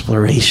the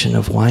exploration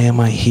of why am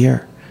I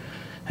here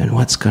and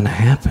what's going to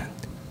happen.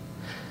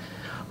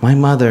 My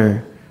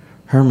mother,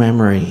 her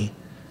memory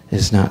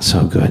is not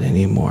so good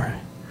anymore.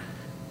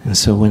 And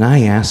so when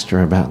I asked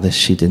her about this,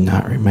 she did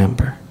not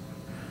remember.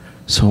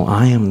 So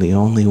I am the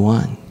only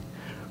one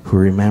who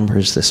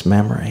remembers this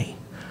memory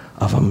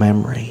of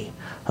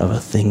a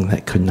thing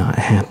that could not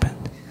happen.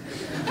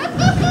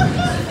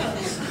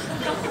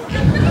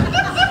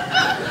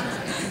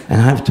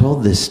 And I've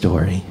told this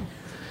story,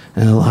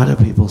 and a lot of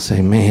people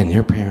say, man,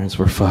 your parents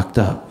were fucked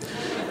up.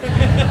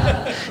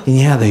 And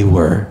yeah, they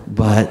were,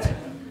 but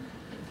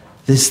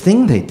this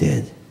thing they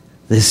did,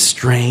 this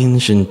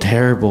strange and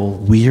terrible,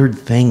 weird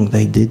thing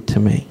they did to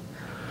me,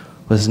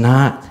 was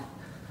not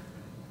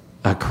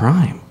a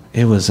crime.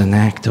 It was an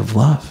act of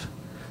love.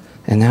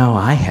 And now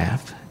I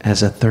have,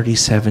 as a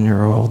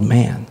 37-year-old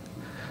man,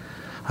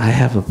 I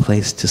have a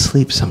place to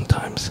sleep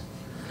sometimes.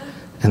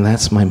 And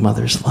that's my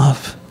mother's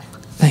love.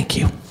 Thank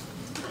you.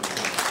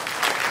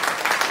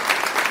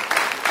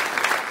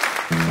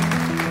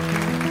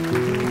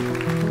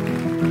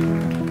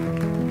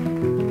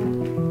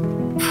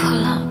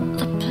 Pull up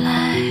the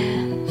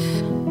blinds,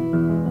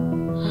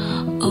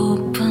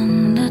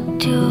 open the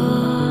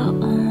door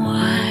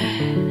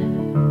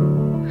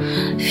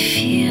wide,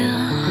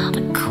 feel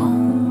the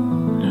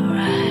cold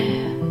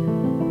arrive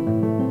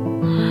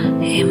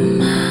in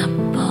my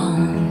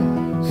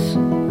bones,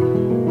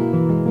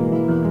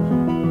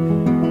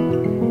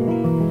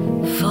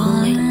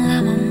 falling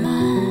like a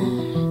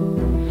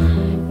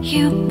moon,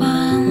 you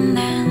burn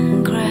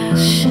and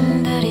crash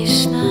in dirty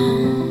snow.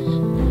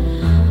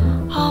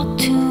 All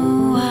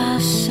to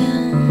us,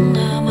 and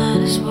I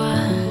might as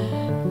well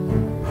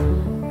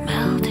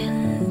melt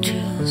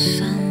into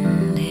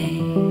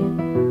Sunday.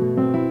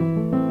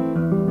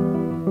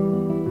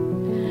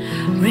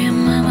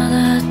 Remember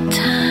the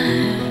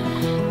time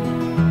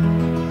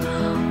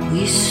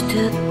we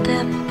stood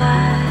there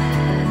by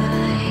the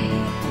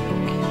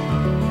lake,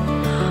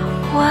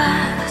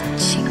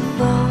 watching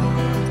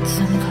boats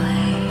and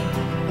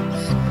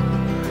planes,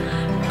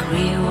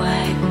 gray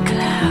white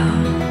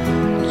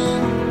clouds.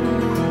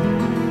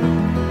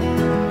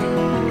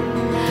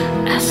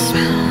 I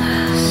smell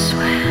the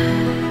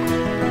sweat,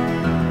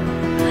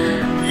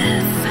 I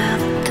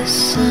felt the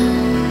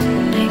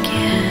sun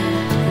again.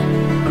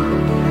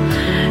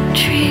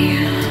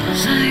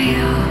 Dreams are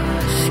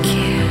yours,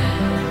 kid,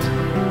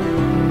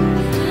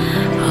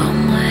 all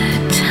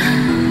my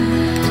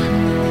time.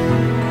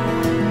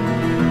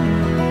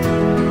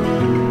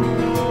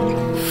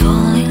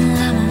 Falling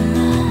like a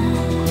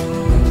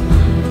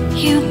moon,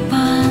 you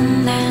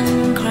burn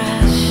and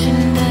crash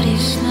in dirty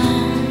snow.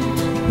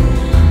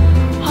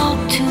 All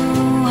to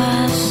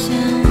us,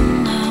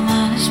 and I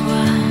might as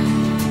well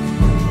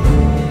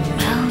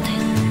melt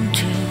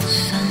into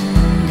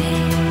Sunday.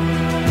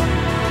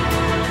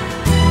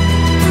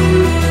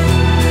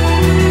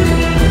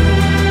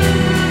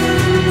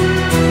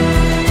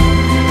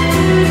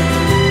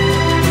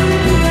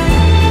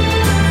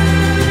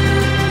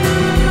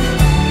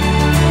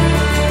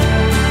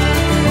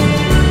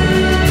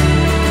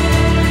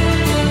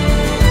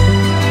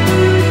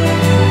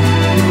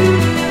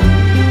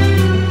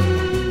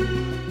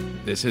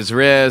 This is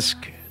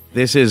Risk.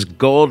 This is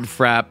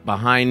Goldfrapp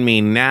behind me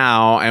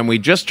now. And we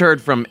just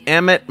heard from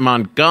Emmett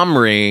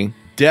Montgomery.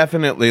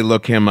 Definitely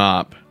look him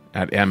up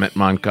at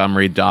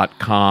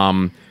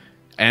emmettmontgomery.com.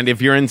 And if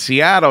you're in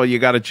Seattle, you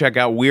got to check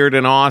out Weird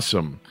and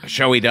Awesome, a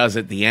show he does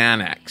at the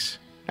Annex.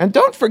 And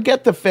don't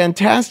forget the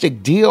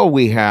fantastic deal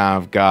we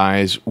have,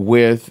 guys,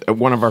 with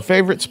one of our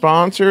favorite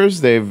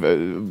sponsors. They've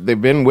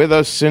been with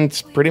us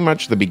since pretty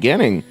much the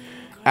beginning.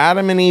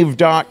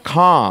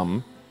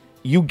 AdamandEve.com.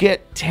 You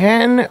get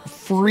 10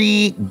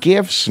 free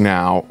gifts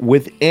now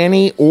with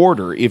any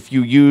order if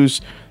you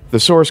use the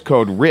source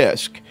code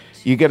RISK.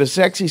 You get a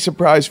sexy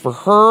surprise for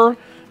her,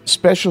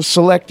 special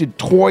selected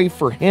toy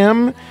for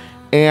him,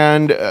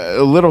 and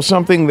a little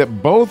something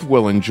that both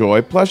will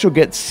enjoy. Plus, you'll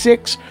get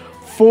 6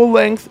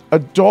 full-length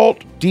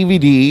adult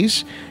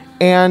DVDs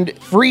and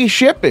free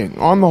shipping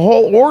on the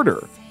whole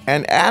order.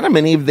 And Adam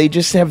and Eve, they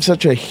just have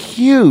such a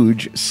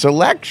huge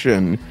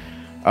selection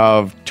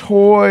of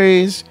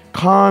toys,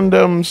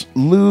 condoms,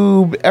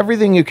 lube,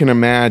 everything you can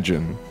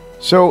imagine.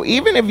 So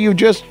even if you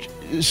just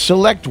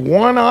select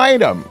one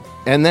item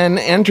and then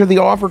enter the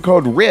offer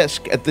code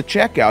RISK at the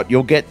checkout,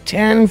 you'll get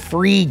 10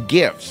 free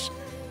gifts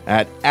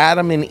at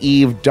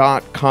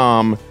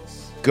adamandeve.com.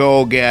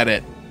 Go get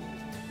it.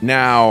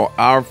 Now,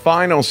 our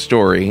final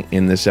story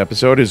in this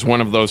episode is one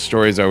of those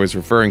stories I was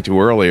referring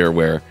to earlier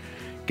where it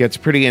gets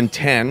pretty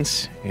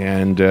intense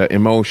and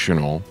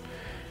emotional.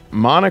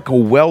 Monica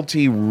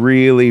Welty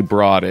really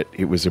brought it.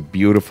 It was a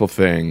beautiful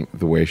thing,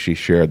 the way she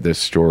shared this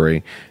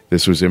story.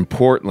 This was in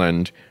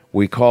Portland.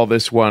 We call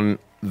this one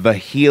The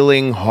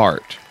Healing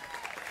Heart.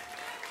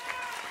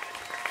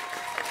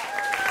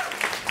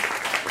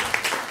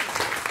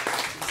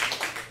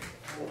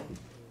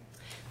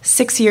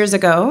 Six years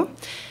ago,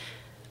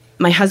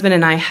 my husband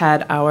and I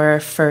had our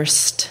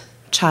first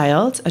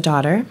child, a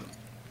daughter.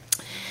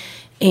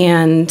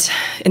 And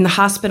in the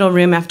hospital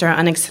room after our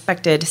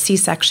unexpected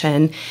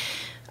C-section,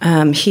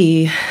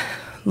 he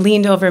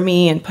leaned over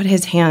me and put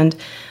his hand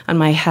on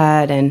my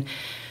head, and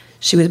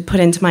she was put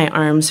into my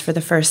arms for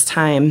the first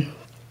time.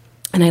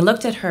 And I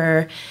looked at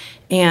her,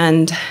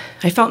 and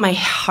I felt my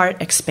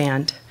heart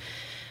expand.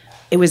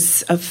 It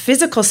was a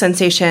physical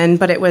sensation,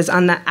 but it was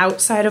on the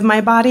outside of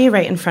my body,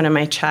 right in front of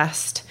my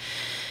chest.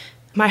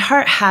 My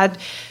heart had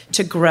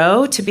to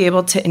grow to be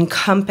able to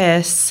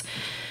encompass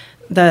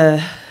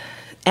the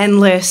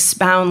endless,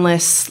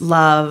 boundless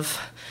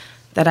love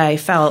that I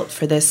felt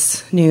for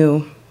this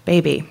new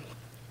baby.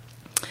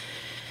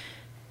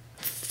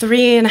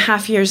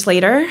 3.5 years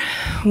later,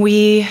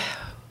 we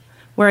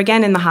were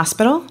again in the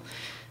hospital,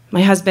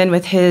 my husband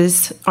with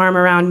his arm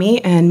around me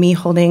and me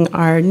holding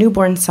our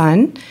newborn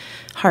son,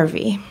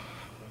 Harvey.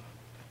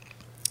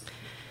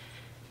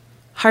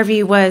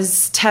 Harvey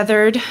was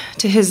tethered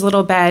to his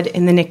little bed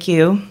in the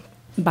NICU,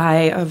 by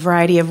a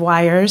variety of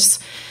wires.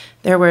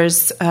 There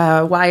was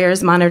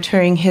wires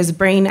monitoring his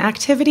brain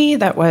activity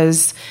that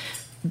was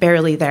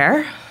barely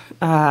there,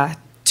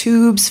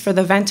 tubes for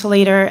the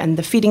ventilator and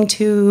the feeding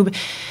tube,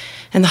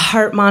 and the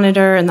heart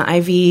monitor and the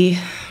IV.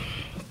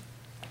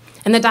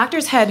 And the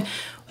doctors had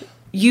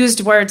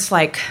used words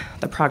like,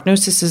 the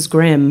prognosis is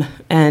grim,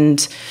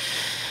 and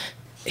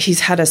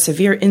he's had a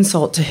severe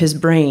insult to his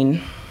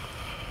brain.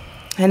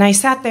 And I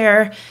sat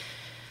there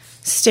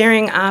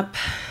staring up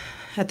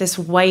at this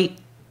white,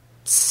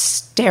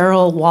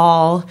 sterile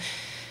wall,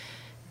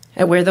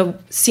 at where the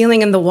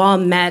ceiling and the wall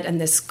met, and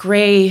this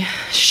gray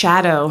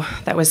shadow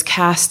that was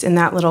cast in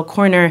that little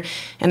corner.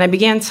 And I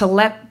began to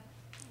let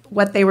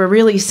what they were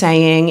really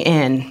saying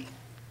in,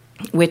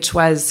 which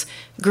was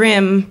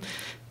grim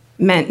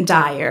meant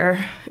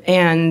dire,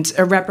 and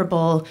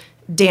irreparable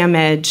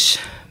damage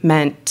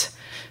meant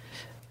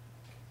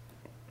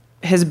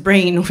his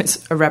brain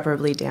was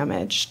irreparably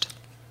damaged.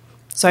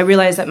 So I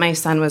realized that my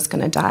son was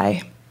going to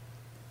die.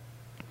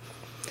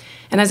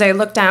 And as I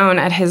looked down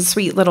at his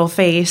sweet little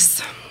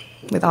face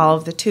with all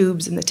of the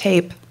tubes and the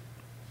tape,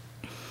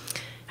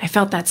 I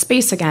felt that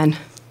space again.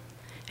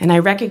 And I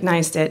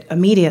recognized it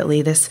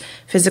immediately, this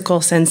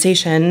physical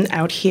sensation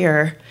out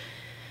here.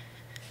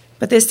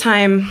 But this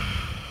time,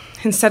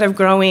 instead of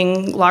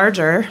growing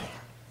larger,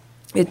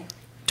 it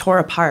tore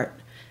apart.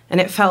 And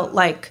it felt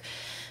like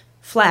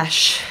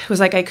flesh. It was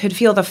like I could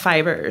feel the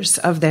fibers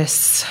of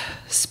this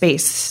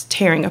space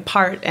tearing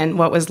apart, and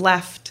what was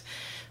left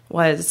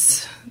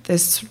was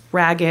this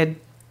ragged,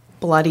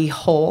 bloody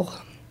hole.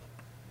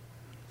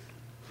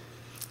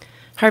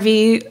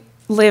 Harvey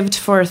lived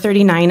for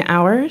 39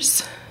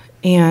 hours,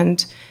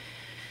 and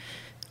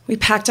we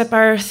packed up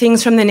our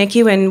things from the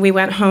NICU and we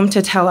went home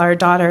to tell our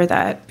daughter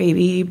that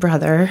baby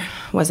brother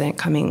wasn't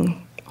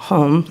coming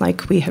home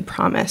like we had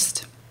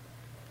promised.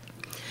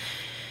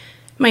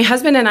 My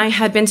husband and I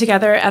had been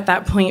together at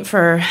that point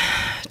for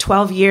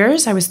 12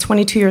 years. I was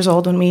 22 years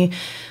old when we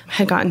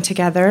had gotten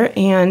together,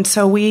 and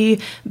so we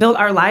built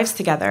our lives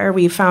together.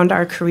 We found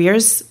our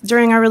careers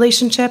during our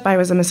relationship. I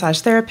was a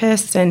massage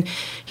therapist, and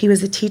he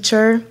was a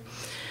teacher.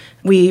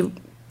 We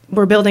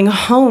were building a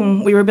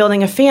home. We were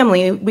building a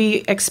family.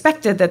 We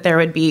expected that there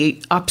would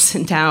be ups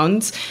and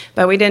downs,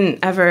 but we didn't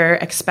ever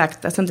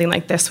expect that something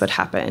like this would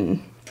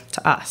happen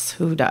to us.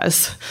 Who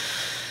does?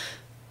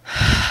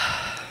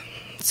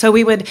 So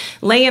we would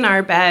lay in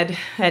our bed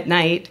at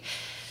night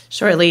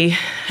shortly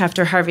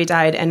after Harvey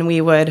died, and we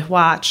would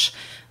watch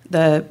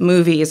the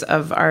movies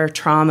of our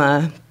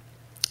trauma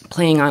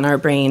playing on our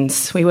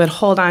brains. We would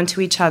hold on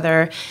to each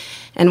other,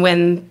 and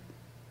when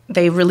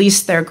they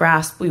released their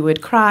grasp, we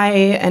would cry,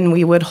 and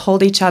we would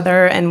hold each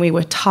other, and we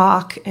would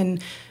talk,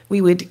 and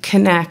we would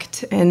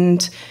connect.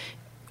 And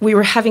we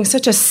were having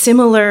such a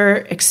similar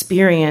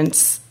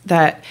experience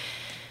that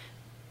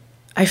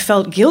I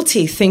felt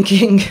guilty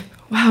thinking,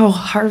 wow,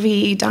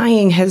 Harvey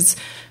dying has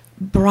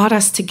brought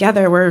us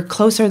together. We're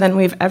closer than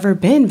we've ever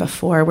been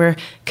before. We're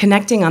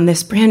connecting on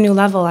this brand new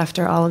level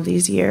after all of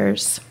these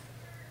years.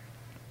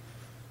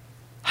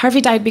 Harvey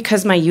died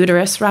because my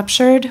uterus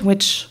ruptured,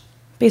 which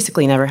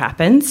basically never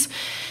happens.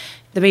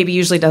 The baby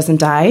usually doesn't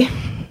die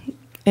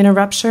in a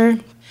rupture.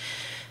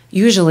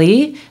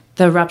 Usually,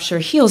 the rupture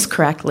heals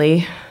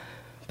correctly,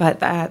 but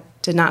that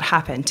did not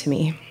happen to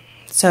me.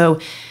 So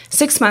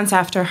 6 months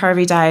after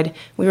Harvey died,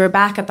 we were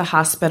back at the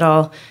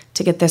hospital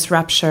to get this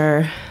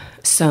rupture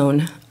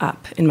sewn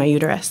up in my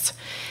uterus.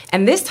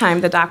 And this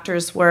time, the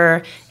doctors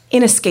were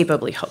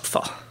inescapably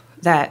hopeful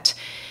that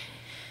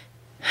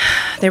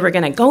they were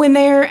going to go in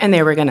there and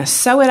they were going to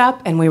sew it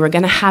up and we were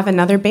going to have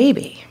another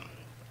baby.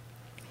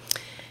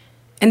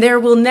 And there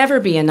will never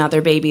be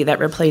another baby that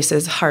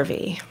replaces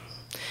Harvey.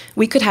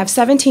 We could have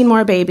 17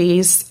 more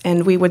babies,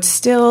 and we would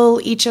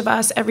still, each of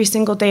us, every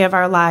single day of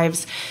our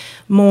lives,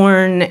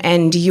 mourn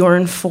and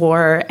yearn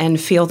for and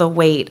feel the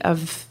weight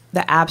of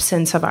the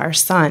absence of our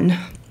son.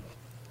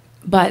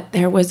 But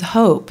there was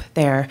hope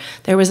there.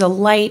 There was a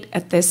light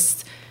at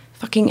this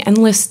fucking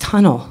endless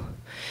tunnel.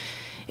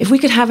 If we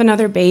could have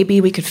another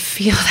baby, we could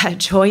feel that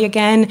joy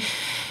again.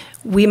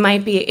 We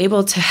might be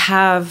able to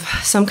have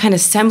some kind of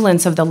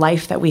semblance of the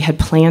life that we had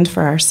planned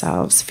for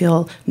ourselves,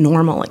 feel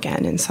normal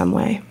again in some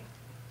way.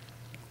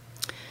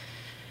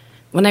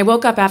 When I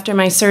woke up after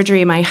my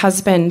surgery, my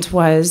husband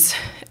was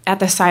at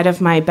the side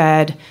of my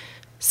bed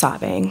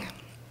sobbing.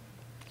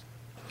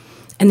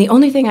 And the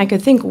only thing I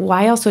could think,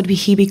 why else would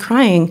he be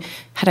crying?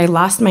 Had I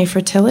lost my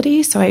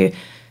fertility? So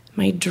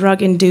my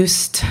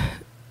drug-induced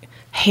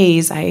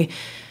haze, I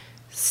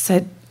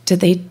said,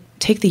 did they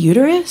take the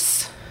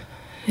uterus?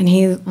 And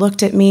he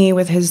looked at me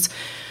with his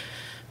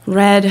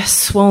red,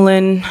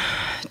 swollen,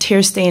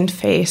 tear-stained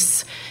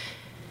face.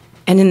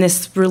 And in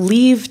this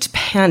relieved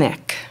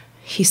panic,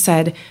 he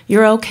said,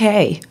 "You're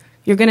okay.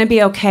 You're going to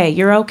be okay.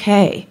 You're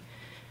okay."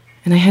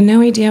 And I had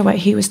no idea what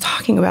he was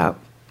talking about.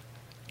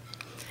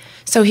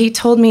 So he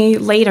told me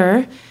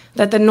later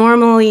that the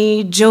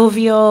normally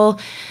jovial,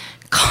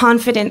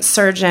 confident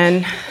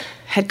surgeon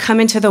had come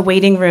into the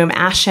waiting room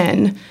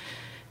ashen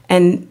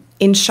and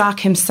in shock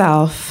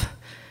himself,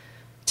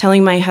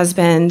 telling my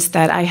husband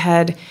that I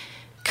had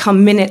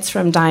come minutes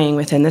from dying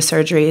within the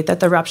surgery, that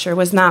the rupture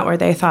was not where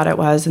they thought it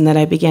was, and that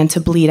I began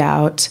to bleed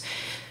out,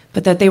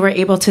 but that they were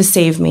able to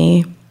save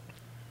me.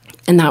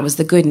 And that was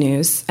the good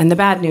news. And the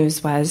bad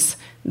news was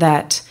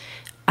that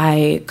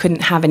I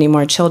couldn't have any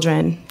more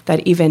children,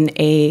 that even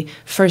a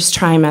first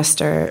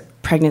trimester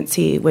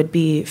pregnancy would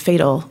be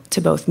fatal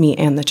to both me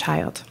and the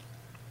child.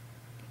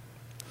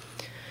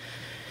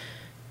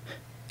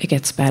 It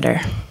gets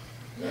better.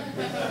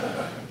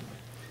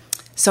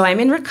 So I'm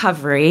in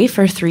recovery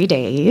for 3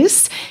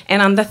 days,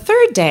 and on the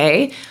third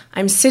day,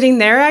 I'm sitting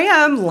there, I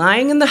am,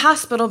 lying in the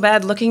hospital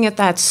bed, looking at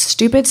that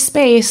stupid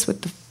space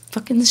with the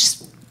fucking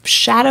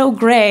shadow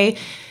gray,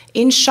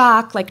 in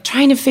shock, like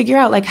trying to figure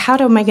out, like, how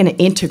am I going to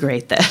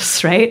integrate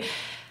this, right?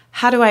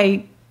 How do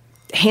I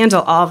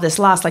handle all of this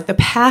loss? Like, the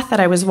path that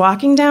I was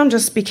walking down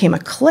just became a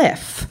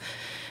cliff,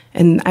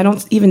 and I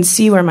don't even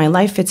see where my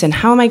life fits in.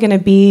 How am I going to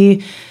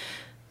be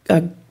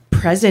a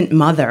present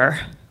mother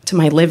to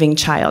my living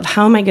child?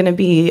 How am I going to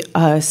be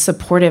a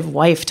supportive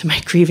wife to my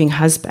grieving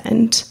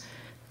husband?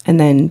 And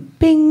then,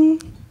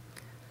 bing,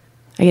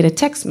 I get a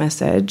text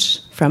message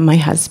from my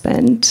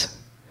husband.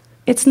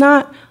 It's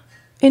not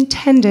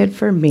intended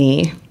for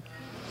me.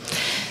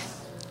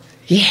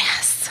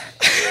 Yes.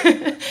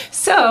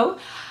 So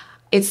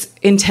it's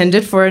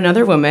intended for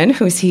another woman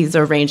who he's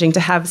arranging to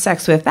have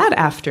sex with that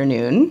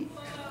afternoon.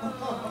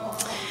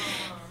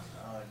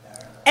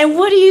 And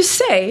what do you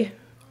say?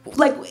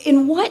 Like,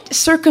 in what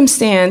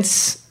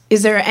circumstance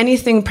is there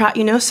anything,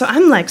 so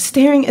I'm like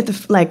staring at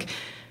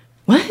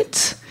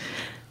what?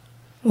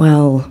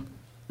 Well,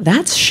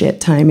 that's shit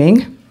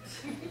timing.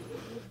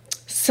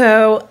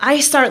 So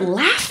I start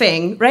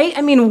laughing, right?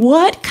 I mean,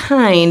 what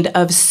kind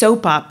of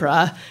soap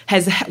opera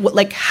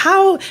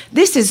how,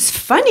 this is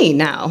funny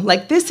now.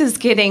 Like, this is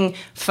getting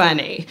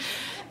funny.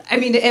 I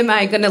mean, am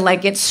I going to,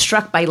 get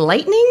struck by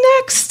lightning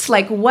next?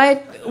 Like,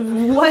 what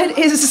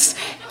is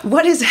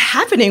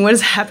happening? What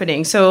is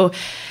happening? So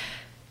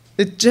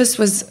it just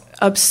was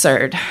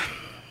absurd.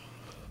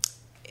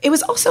 It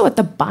was also at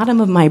the bottom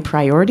of my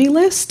priority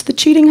list, the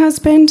cheating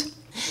husband.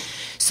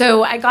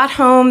 So I got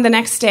home the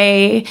next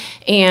day,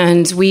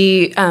 and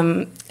we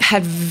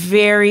had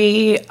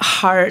very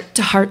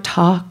heart-to-heart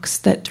talks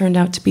that turned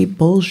out to be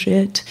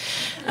bullshit.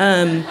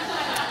 But,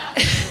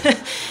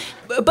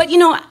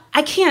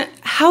 I can't,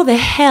 how the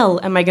hell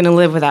am I going to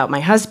live without my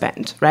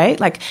husband, right?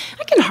 Like,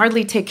 I can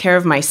hardly take care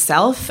of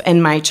myself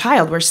and my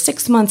child. We're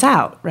 6 months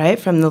out, right,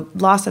 from the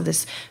loss of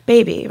this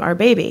baby, our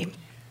baby.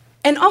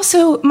 And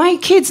also, my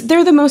kids,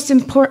 they're the most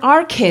important,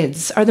 our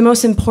kids are the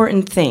most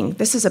important thing.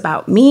 This is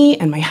about me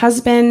and my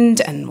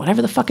husband and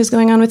whatever the fuck is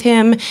going on with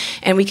him.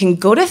 And we can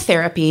go to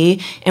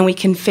therapy and we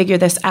can figure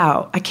this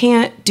out. I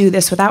can't do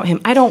this without him.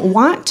 I don't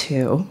want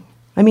to.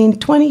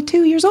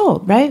 22 years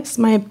old, right? It's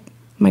my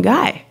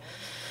guy.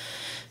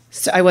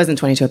 So I wasn't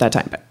 22 at that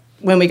time, but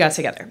when we got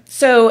together.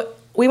 So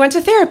we went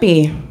to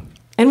therapy,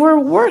 and we're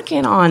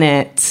working on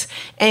it.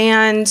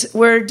 And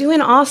we're doing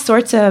all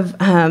sorts of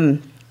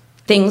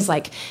things,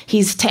 like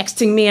he's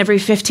texting me every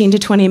 15 to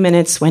 20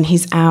 minutes when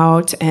he's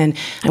out. And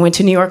I went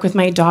to New York with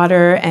my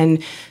daughter,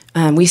 and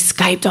we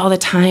Skyped all the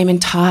time and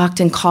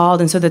talked and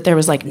called, and so that there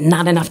was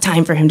not enough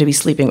time for him to be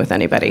sleeping with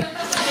anybody.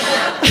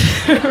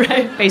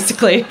 Right,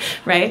 basically,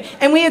 right?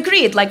 And we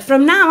agreed,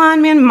 from now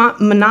on, man,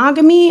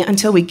 monogamy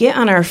until we get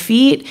on our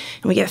feet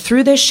and we get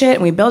through this shit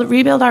and we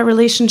rebuild our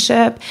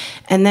relationship,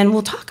 and then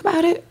we'll talk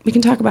about it. We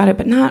can talk about it,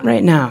 but not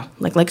right now.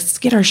 Let's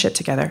get our shit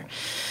together.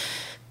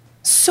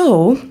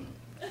 So,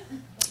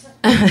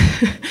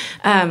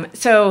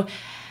 so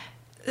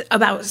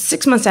about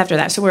 6 months after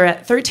that, so we're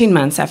at 13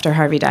 months after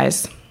Harvey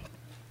dies,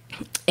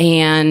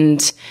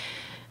 and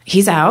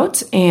he's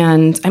out,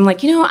 and I'm like,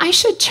 I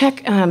should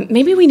check,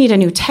 maybe we need a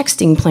new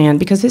texting plan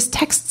because his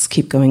texts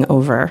keep going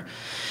over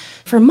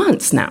for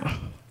months now.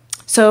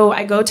 So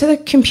I go to the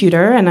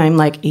computer, and I'm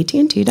like,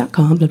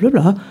 AT&T.com, blah, blah,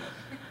 blah. And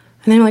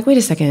then I'm like, wait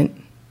a second.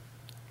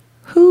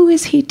 Who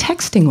is he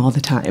texting all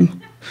the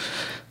time?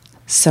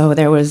 So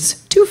there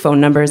was 2 phone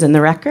numbers in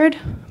the record,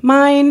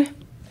 mine,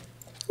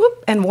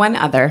 and one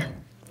other,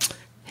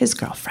 his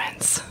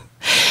girlfriend's.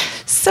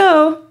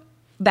 So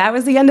that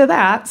was the end of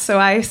that. So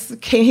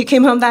he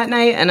came home that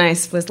night, and I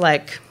was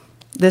like,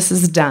 this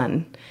is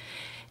done.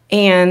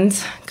 And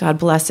God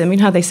bless him. You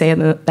know how they say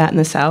that in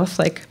the South?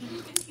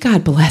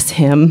 God bless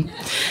him.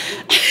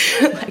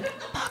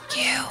 Fuck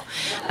you.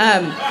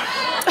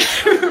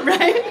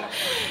 Right?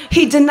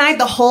 He denied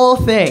the whole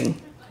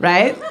thing,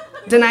 right?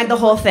 Denied the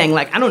whole thing.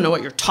 I don't know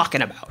what you're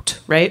talking about,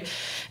 right?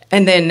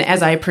 And then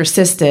as I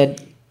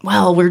persisted,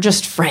 well, we're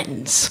just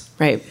friends,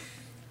 right?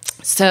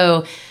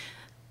 So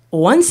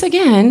once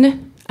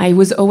again, I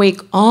was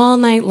awake all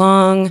night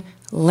long,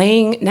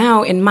 laying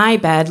now in my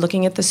bed,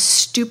 looking at the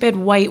stupid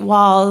white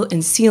wall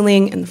and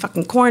ceiling in the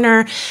fucking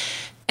corner.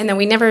 And then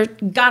we never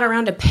got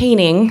around to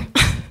painting.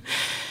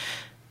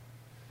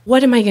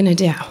 What am I going to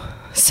do?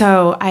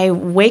 So I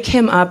wake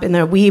him up in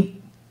the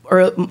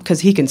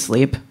because he can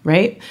sleep,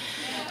 right?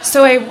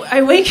 So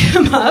I wake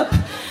him up,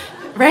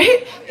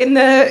 right?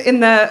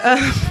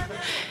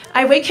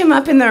 I wake him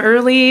up in the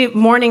early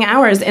morning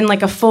hours in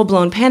like a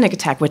full-blown panic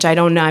attack, which I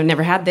don't know. I've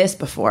never had this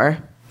before.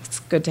 It's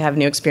good to have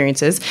new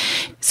experiences.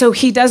 So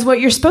he does what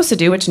you're supposed to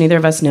do, which neither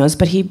of us knows,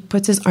 but he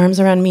puts his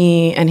arms around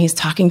me and he's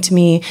talking to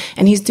me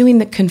and he's doing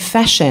the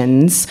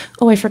confessions.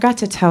 Oh, I forgot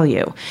to tell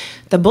you.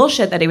 The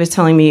bullshit that he was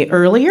telling me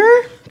earlier,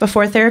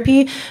 before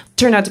therapy,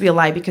 turned out to be a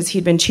lie because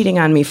he'd been cheating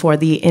on me for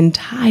the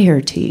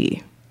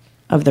entirety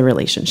of the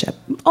relationship.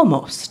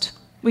 Almost.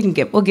 We'll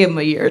give him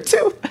a year or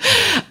two.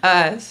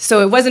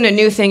 So it wasn't a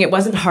new thing. It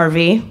wasn't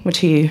Harvey,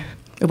 it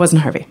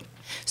wasn't Harvey.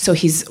 So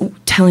he's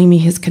telling me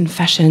his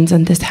confessions,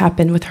 and this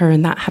happened with her,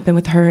 and that happened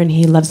with her, and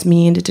he loves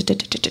me,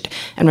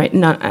 and right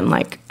now I'm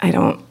like, I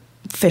don't,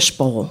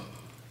 fishbowl.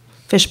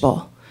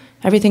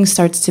 Everything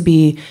starts to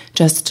be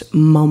just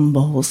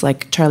mumbles,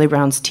 like Charlie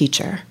Brown's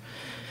teacher.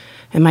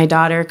 And my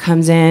daughter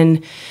comes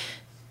in,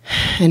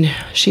 and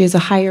she is a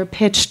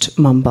higher-pitched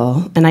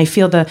mumble, and I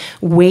feel the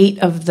weight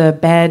of the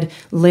bed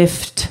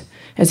lift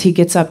as he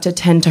gets up to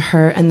tend to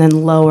her, and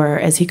then lower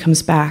as he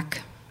comes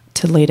back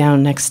to lay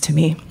down next to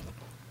me.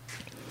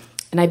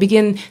 And I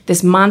begin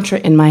this mantra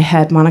in my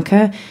head,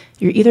 Monica,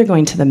 you're either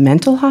going to the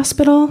mental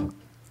hospital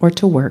or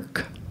to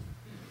work.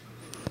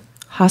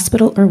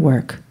 Hospital or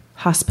work,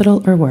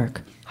 hospital or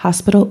work,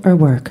 hospital or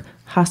work,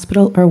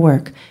 hospital or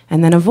work.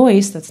 And then a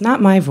voice that's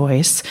not my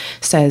voice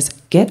says,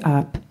 get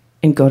up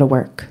and go to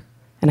work.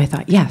 And I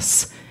thought,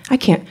 yes, I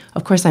can't.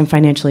 Of course, I'm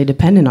financially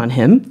dependent on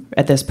him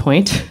at this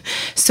point.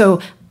 So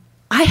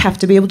I have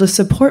to be able to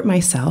support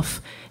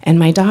myself and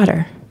my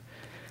daughter.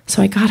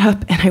 So I got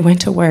up and I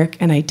went to work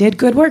and I did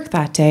good work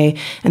that day.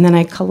 And then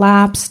I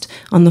collapsed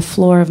on the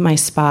floor of my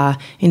spa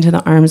into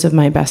the arms of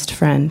my best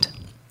friend.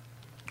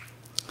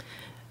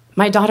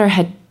 My daughter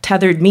had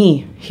tethered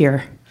me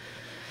here.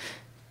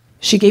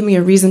 She gave me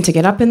a reason to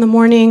get up in the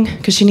morning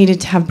because she needed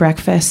to have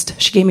breakfast.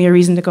 She gave me a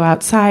reason to go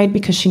outside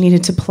because she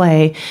needed to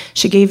play.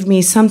 She gave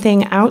me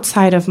something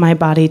outside of my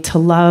body to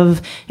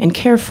love and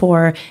care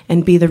for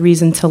and be the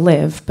reason to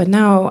live. But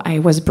now I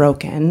was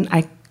broken.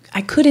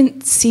 I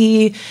couldn't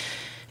see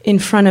in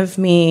front of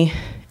me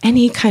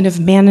any kind of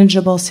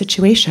manageable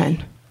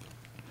situation.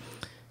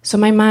 So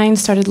my mind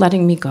started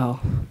letting me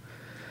go.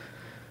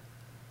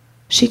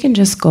 She can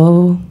just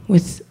go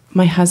with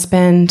my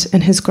husband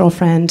and his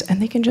girlfriend,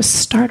 and they can just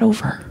start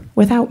over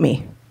without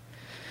me.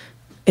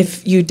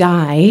 If you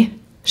die,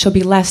 she'll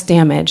be less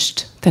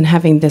damaged than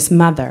having this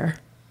mother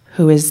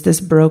who is this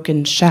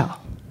broken shell.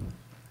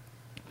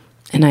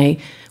 And I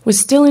was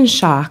still in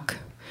shock.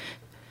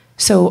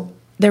 So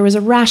there was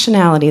a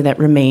rationality that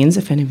remains,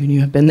 if any of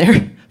you have been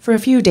there, for a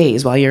few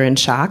days while you're in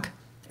shock.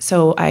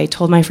 So I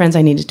told my friends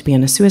I needed to be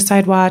on a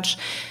suicide watch.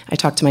 I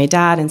talked to my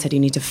dad and said, you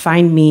need to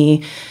find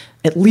me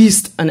at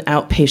least an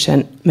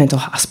outpatient mental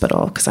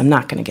hospital because I'm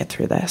not going to get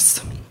through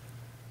this.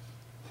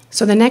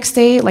 So the next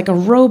day, like a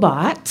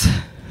robot,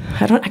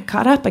 I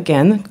got up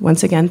again,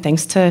 once again,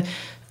 thanks to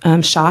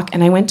shock,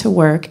 and I went to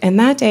work. And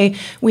that day,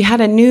 we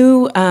had a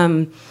new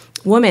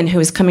woman who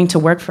was coming to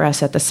work for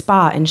us at the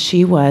spa, and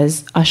she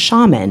was a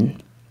shaman.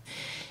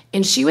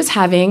 And she was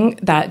having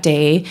that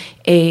day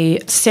a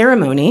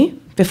ceremony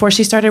before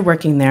she started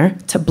working there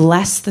to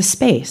bless the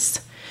space.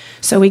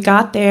 So we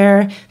got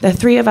there, the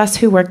three of us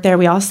who worked there,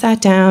 we all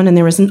sat down, and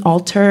there was an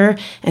altar,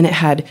 and it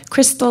had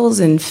crystals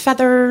and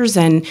feathers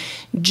and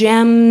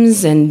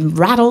gems and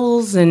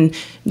rattles and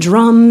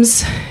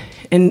drums.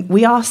 And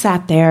we all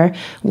sat there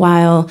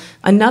while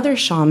another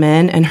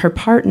shaman and her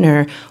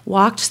partner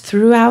walked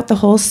throughout the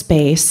whole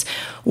space,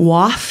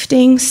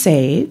 wafting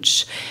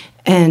sage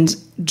and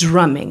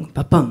drumming,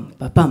 ba-bum,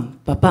 ba-bum,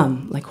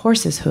 ba-bum, like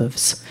horses'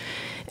 hooves.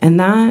 And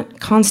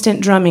that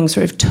constant drumming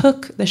sort of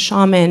took the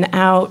shaman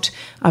out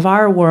of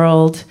our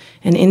world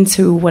and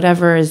into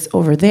whatever is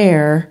over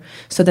there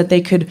so that they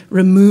could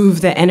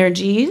remove the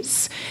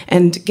energies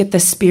and get the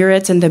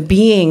spirits and the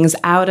beings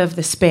out of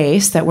the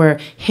space that were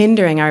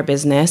hindering our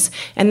business,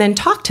 and then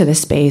talk to the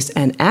space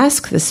and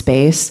ask the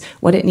space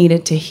what it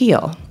needed to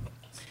heal.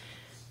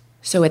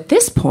 So at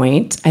this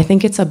point, I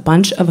think it's a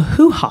bunch of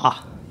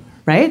hoo-ha,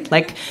 right?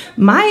 Like,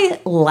 my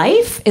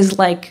life is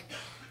like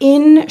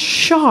in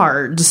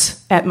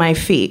shards at my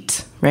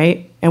feet,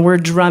 right? And we're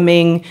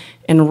drumming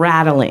and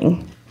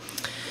rattling.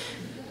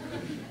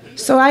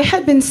 So I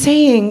had been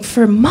saying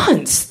for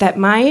months that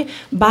my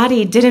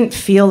body didn't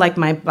feel like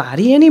my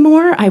body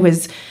anymore. I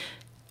was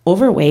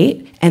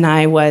overweight,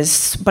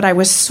 but I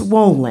was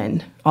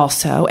swollen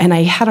also, and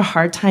I had a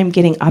hard time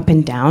getting up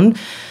and down.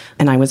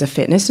 And I was a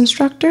fitness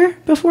instructor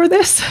before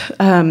this.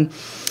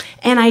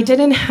 And I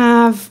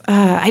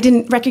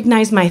didn't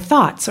recognize my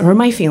thoughts or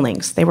my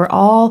feelings. They were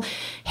all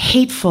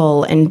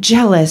hateful and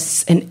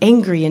jealous and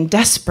angry and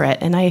desperate,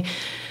 and I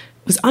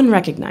was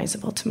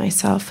unrecognizable to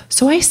myself.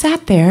 So I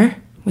sat there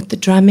with the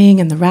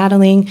drumming and the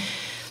rattling,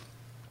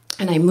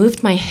 and I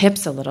moved my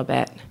hips a little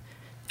bit.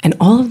 And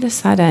all of a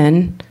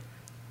sudden,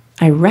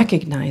 I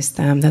recognized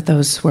them, that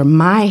those were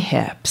my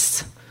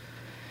hips.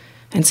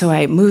 And so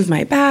I moved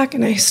my back,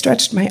 and I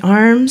stretched my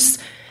arms,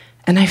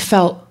 and I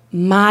felt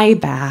my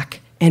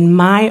back and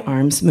my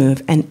arms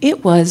move, and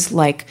it was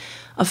like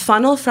a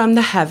funnel from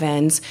the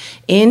heavens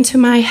into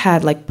my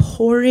head, like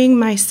pouring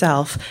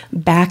myself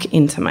back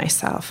into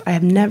myself. I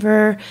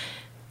wouldn't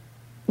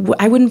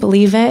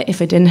believe it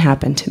if it didn't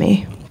happen to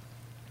me.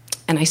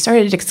 And I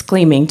started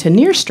exclaiming to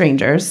near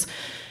strangers,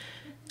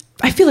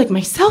 I feel like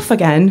myself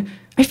again.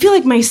 I feel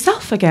like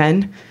myself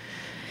again.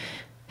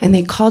 And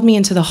they called me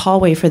into the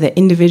hallway for the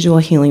individual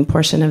healing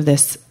portion of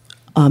this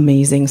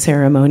amazing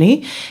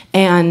ceremony.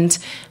 And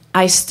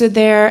I stood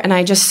there and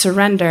I just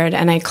surrendered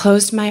and I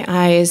closed my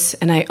eyes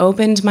and I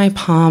opened my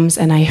palms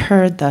and I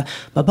heard the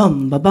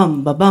ba-bum,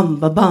 ba-bum, ba-bum,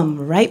 ba-bum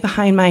right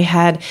behind my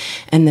head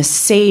and the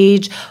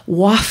sage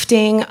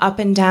wafting up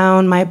and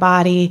down my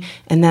body.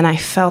 And then I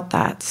felt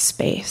that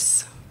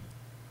space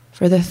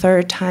for the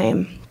third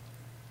time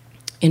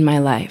in my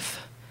life.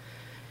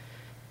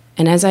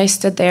 And as I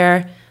stood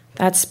there,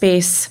 that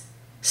space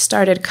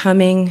started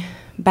coming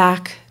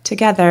back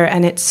together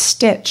and it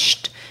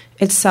stitched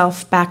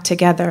itself back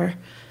together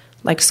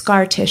like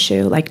scar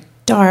tissue, like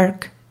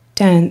dark,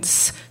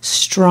 dense,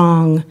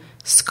 strong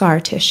scar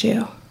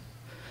tissue.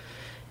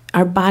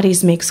 Our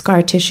bodies make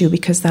scar tissue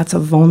because that's a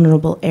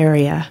vulnerable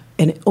area,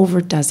 and it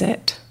overdoes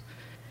it.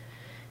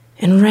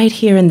 And right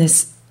here in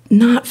this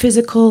not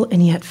physical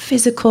and yet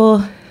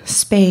physical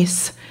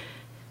space,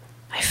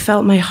 I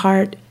felt my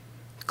heart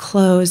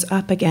close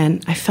up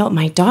again. I felt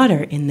my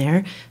daughter in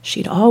there.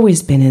 She'd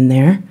always been in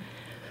there.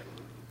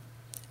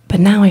 But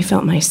now I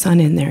felt my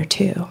son in there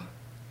too.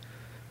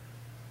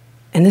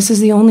 And this is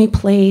the only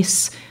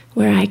place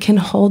where I can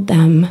hold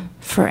them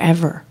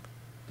forever,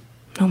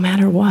 no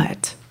matter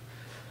what.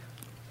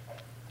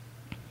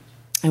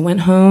 I went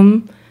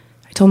home.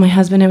 I told my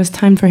husband it was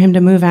time for him to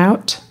move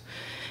out.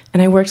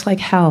 And I worked like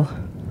hell.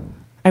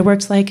 I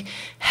worked like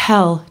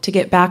hell to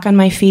get back on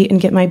my feet and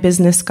get my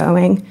business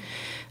going.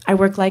 I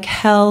worked like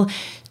hell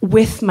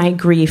with my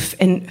grief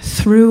and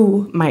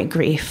through my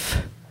grief.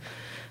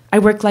 I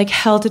worked like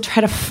hell to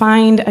try to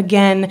find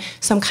again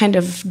some kind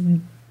of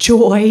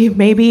joy,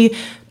 maybe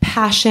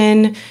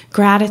passion,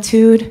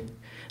 gratitude.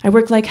 I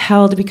worked like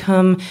hell to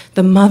become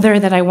the mother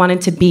that I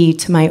wanted to be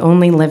to my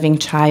only living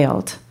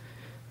child,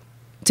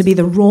 to be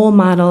the role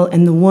model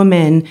and the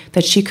woman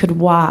that she could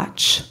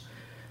watch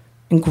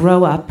and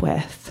grow up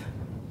with.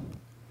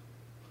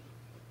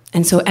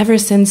 And so ever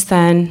since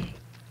then,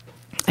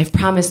 I've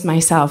promised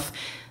myself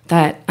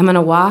that I'm going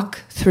to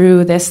walk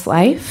through this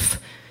life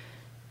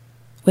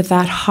with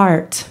that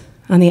heart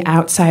on the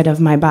outside of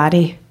my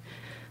body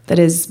that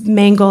is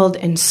mangled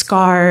and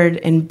scarred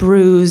and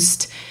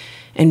bruised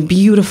and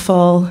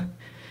beautiful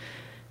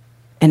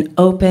and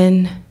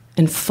open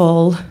and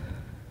full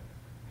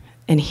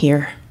and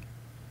here.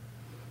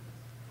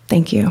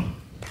 Thank you.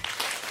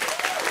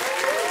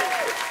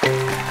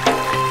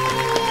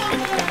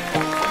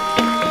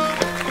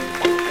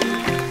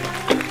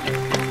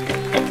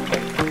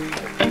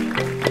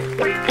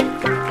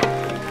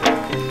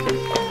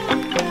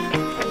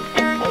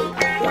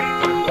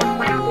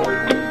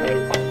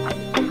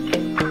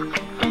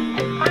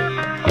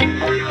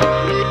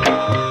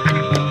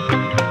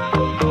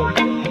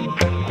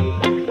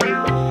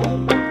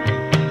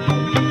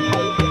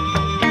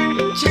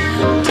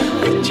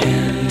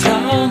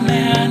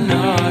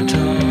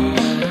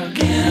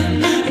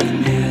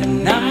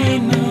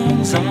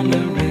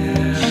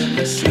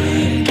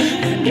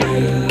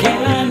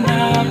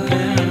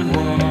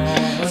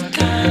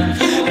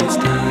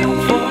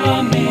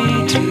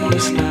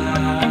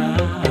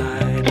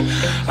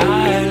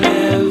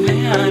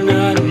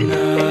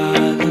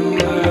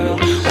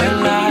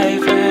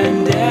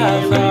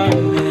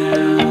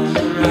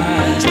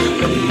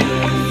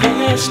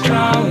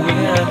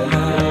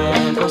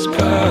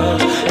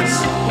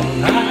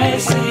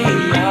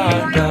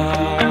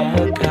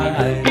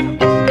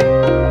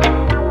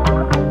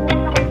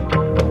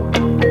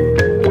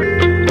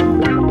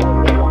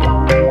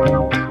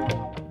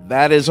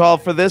 That is all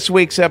for this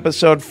week's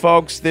episode,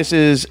 folks. This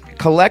is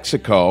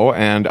Calexico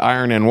and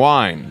Iron and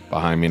Wine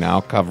behind me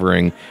now,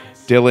 covering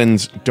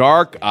Dylan's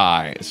Dark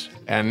Eyes.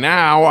 And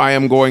now I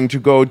am going to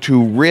go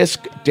to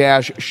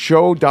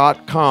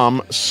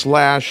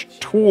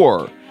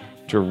risk-show.com/tour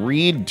to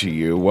read to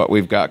you what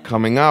we've got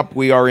coming up.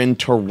 We are in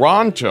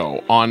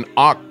Toronto on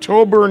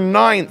October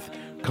 9th.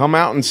 Come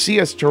out and see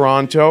us,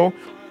 Toronto.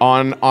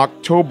 On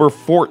October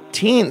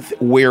 14th,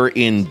 we're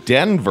in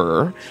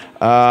Denver.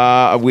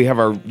 We have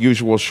our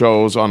usual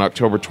shows on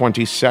October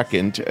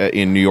 22nd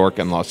in New York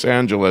and Los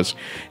Angeles.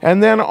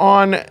 And then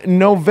on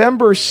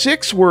November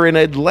 6th, we're in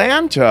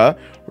Atlanta.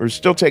 We're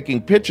still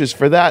taking pitches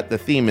for that. The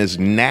theme is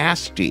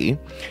nasty.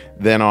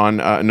 Then on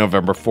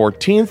November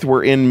 14th,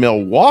 we're in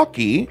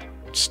Milwaukee.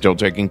 Still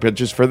taking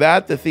pitches for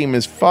that. The theme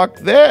is fuck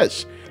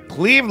this.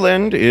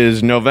 Cleveland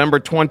is November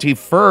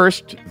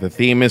 21st. The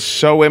theme is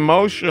so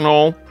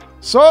emotional.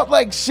 Salt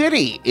Lake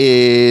City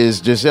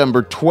is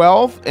December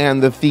 12th,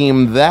 and the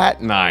theme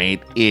that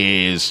night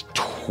is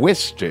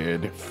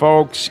twisted.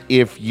 Folks,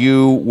 if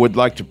you would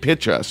like to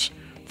pitch us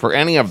for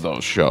any of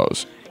those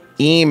shows,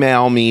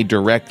 email me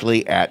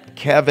directly at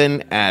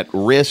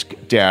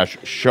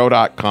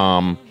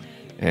kevin@risk-show.com,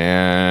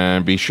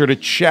 and be sure to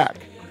check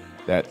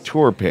that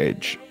tour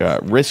page,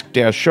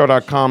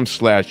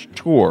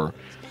 risk-show.com/tour,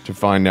 to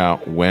find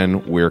out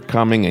when we're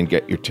coming and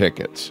get your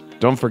tickets.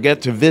 Don't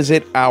forget to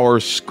visit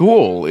our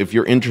school if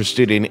you're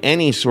interested in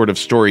any sort of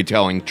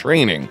storytelling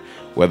training,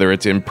 whether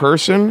it's in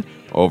person,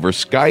 over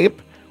Skype,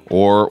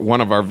 or one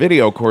of our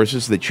video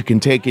courses that you can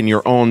take in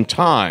your own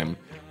time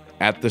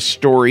at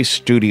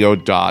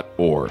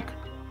thestorystudio.org.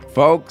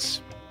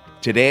 Folks,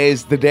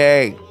 today's the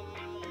day.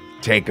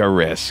 Take a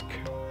risk.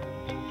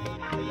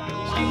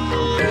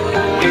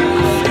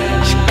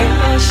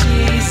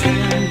 She's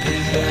in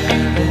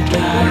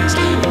paradise.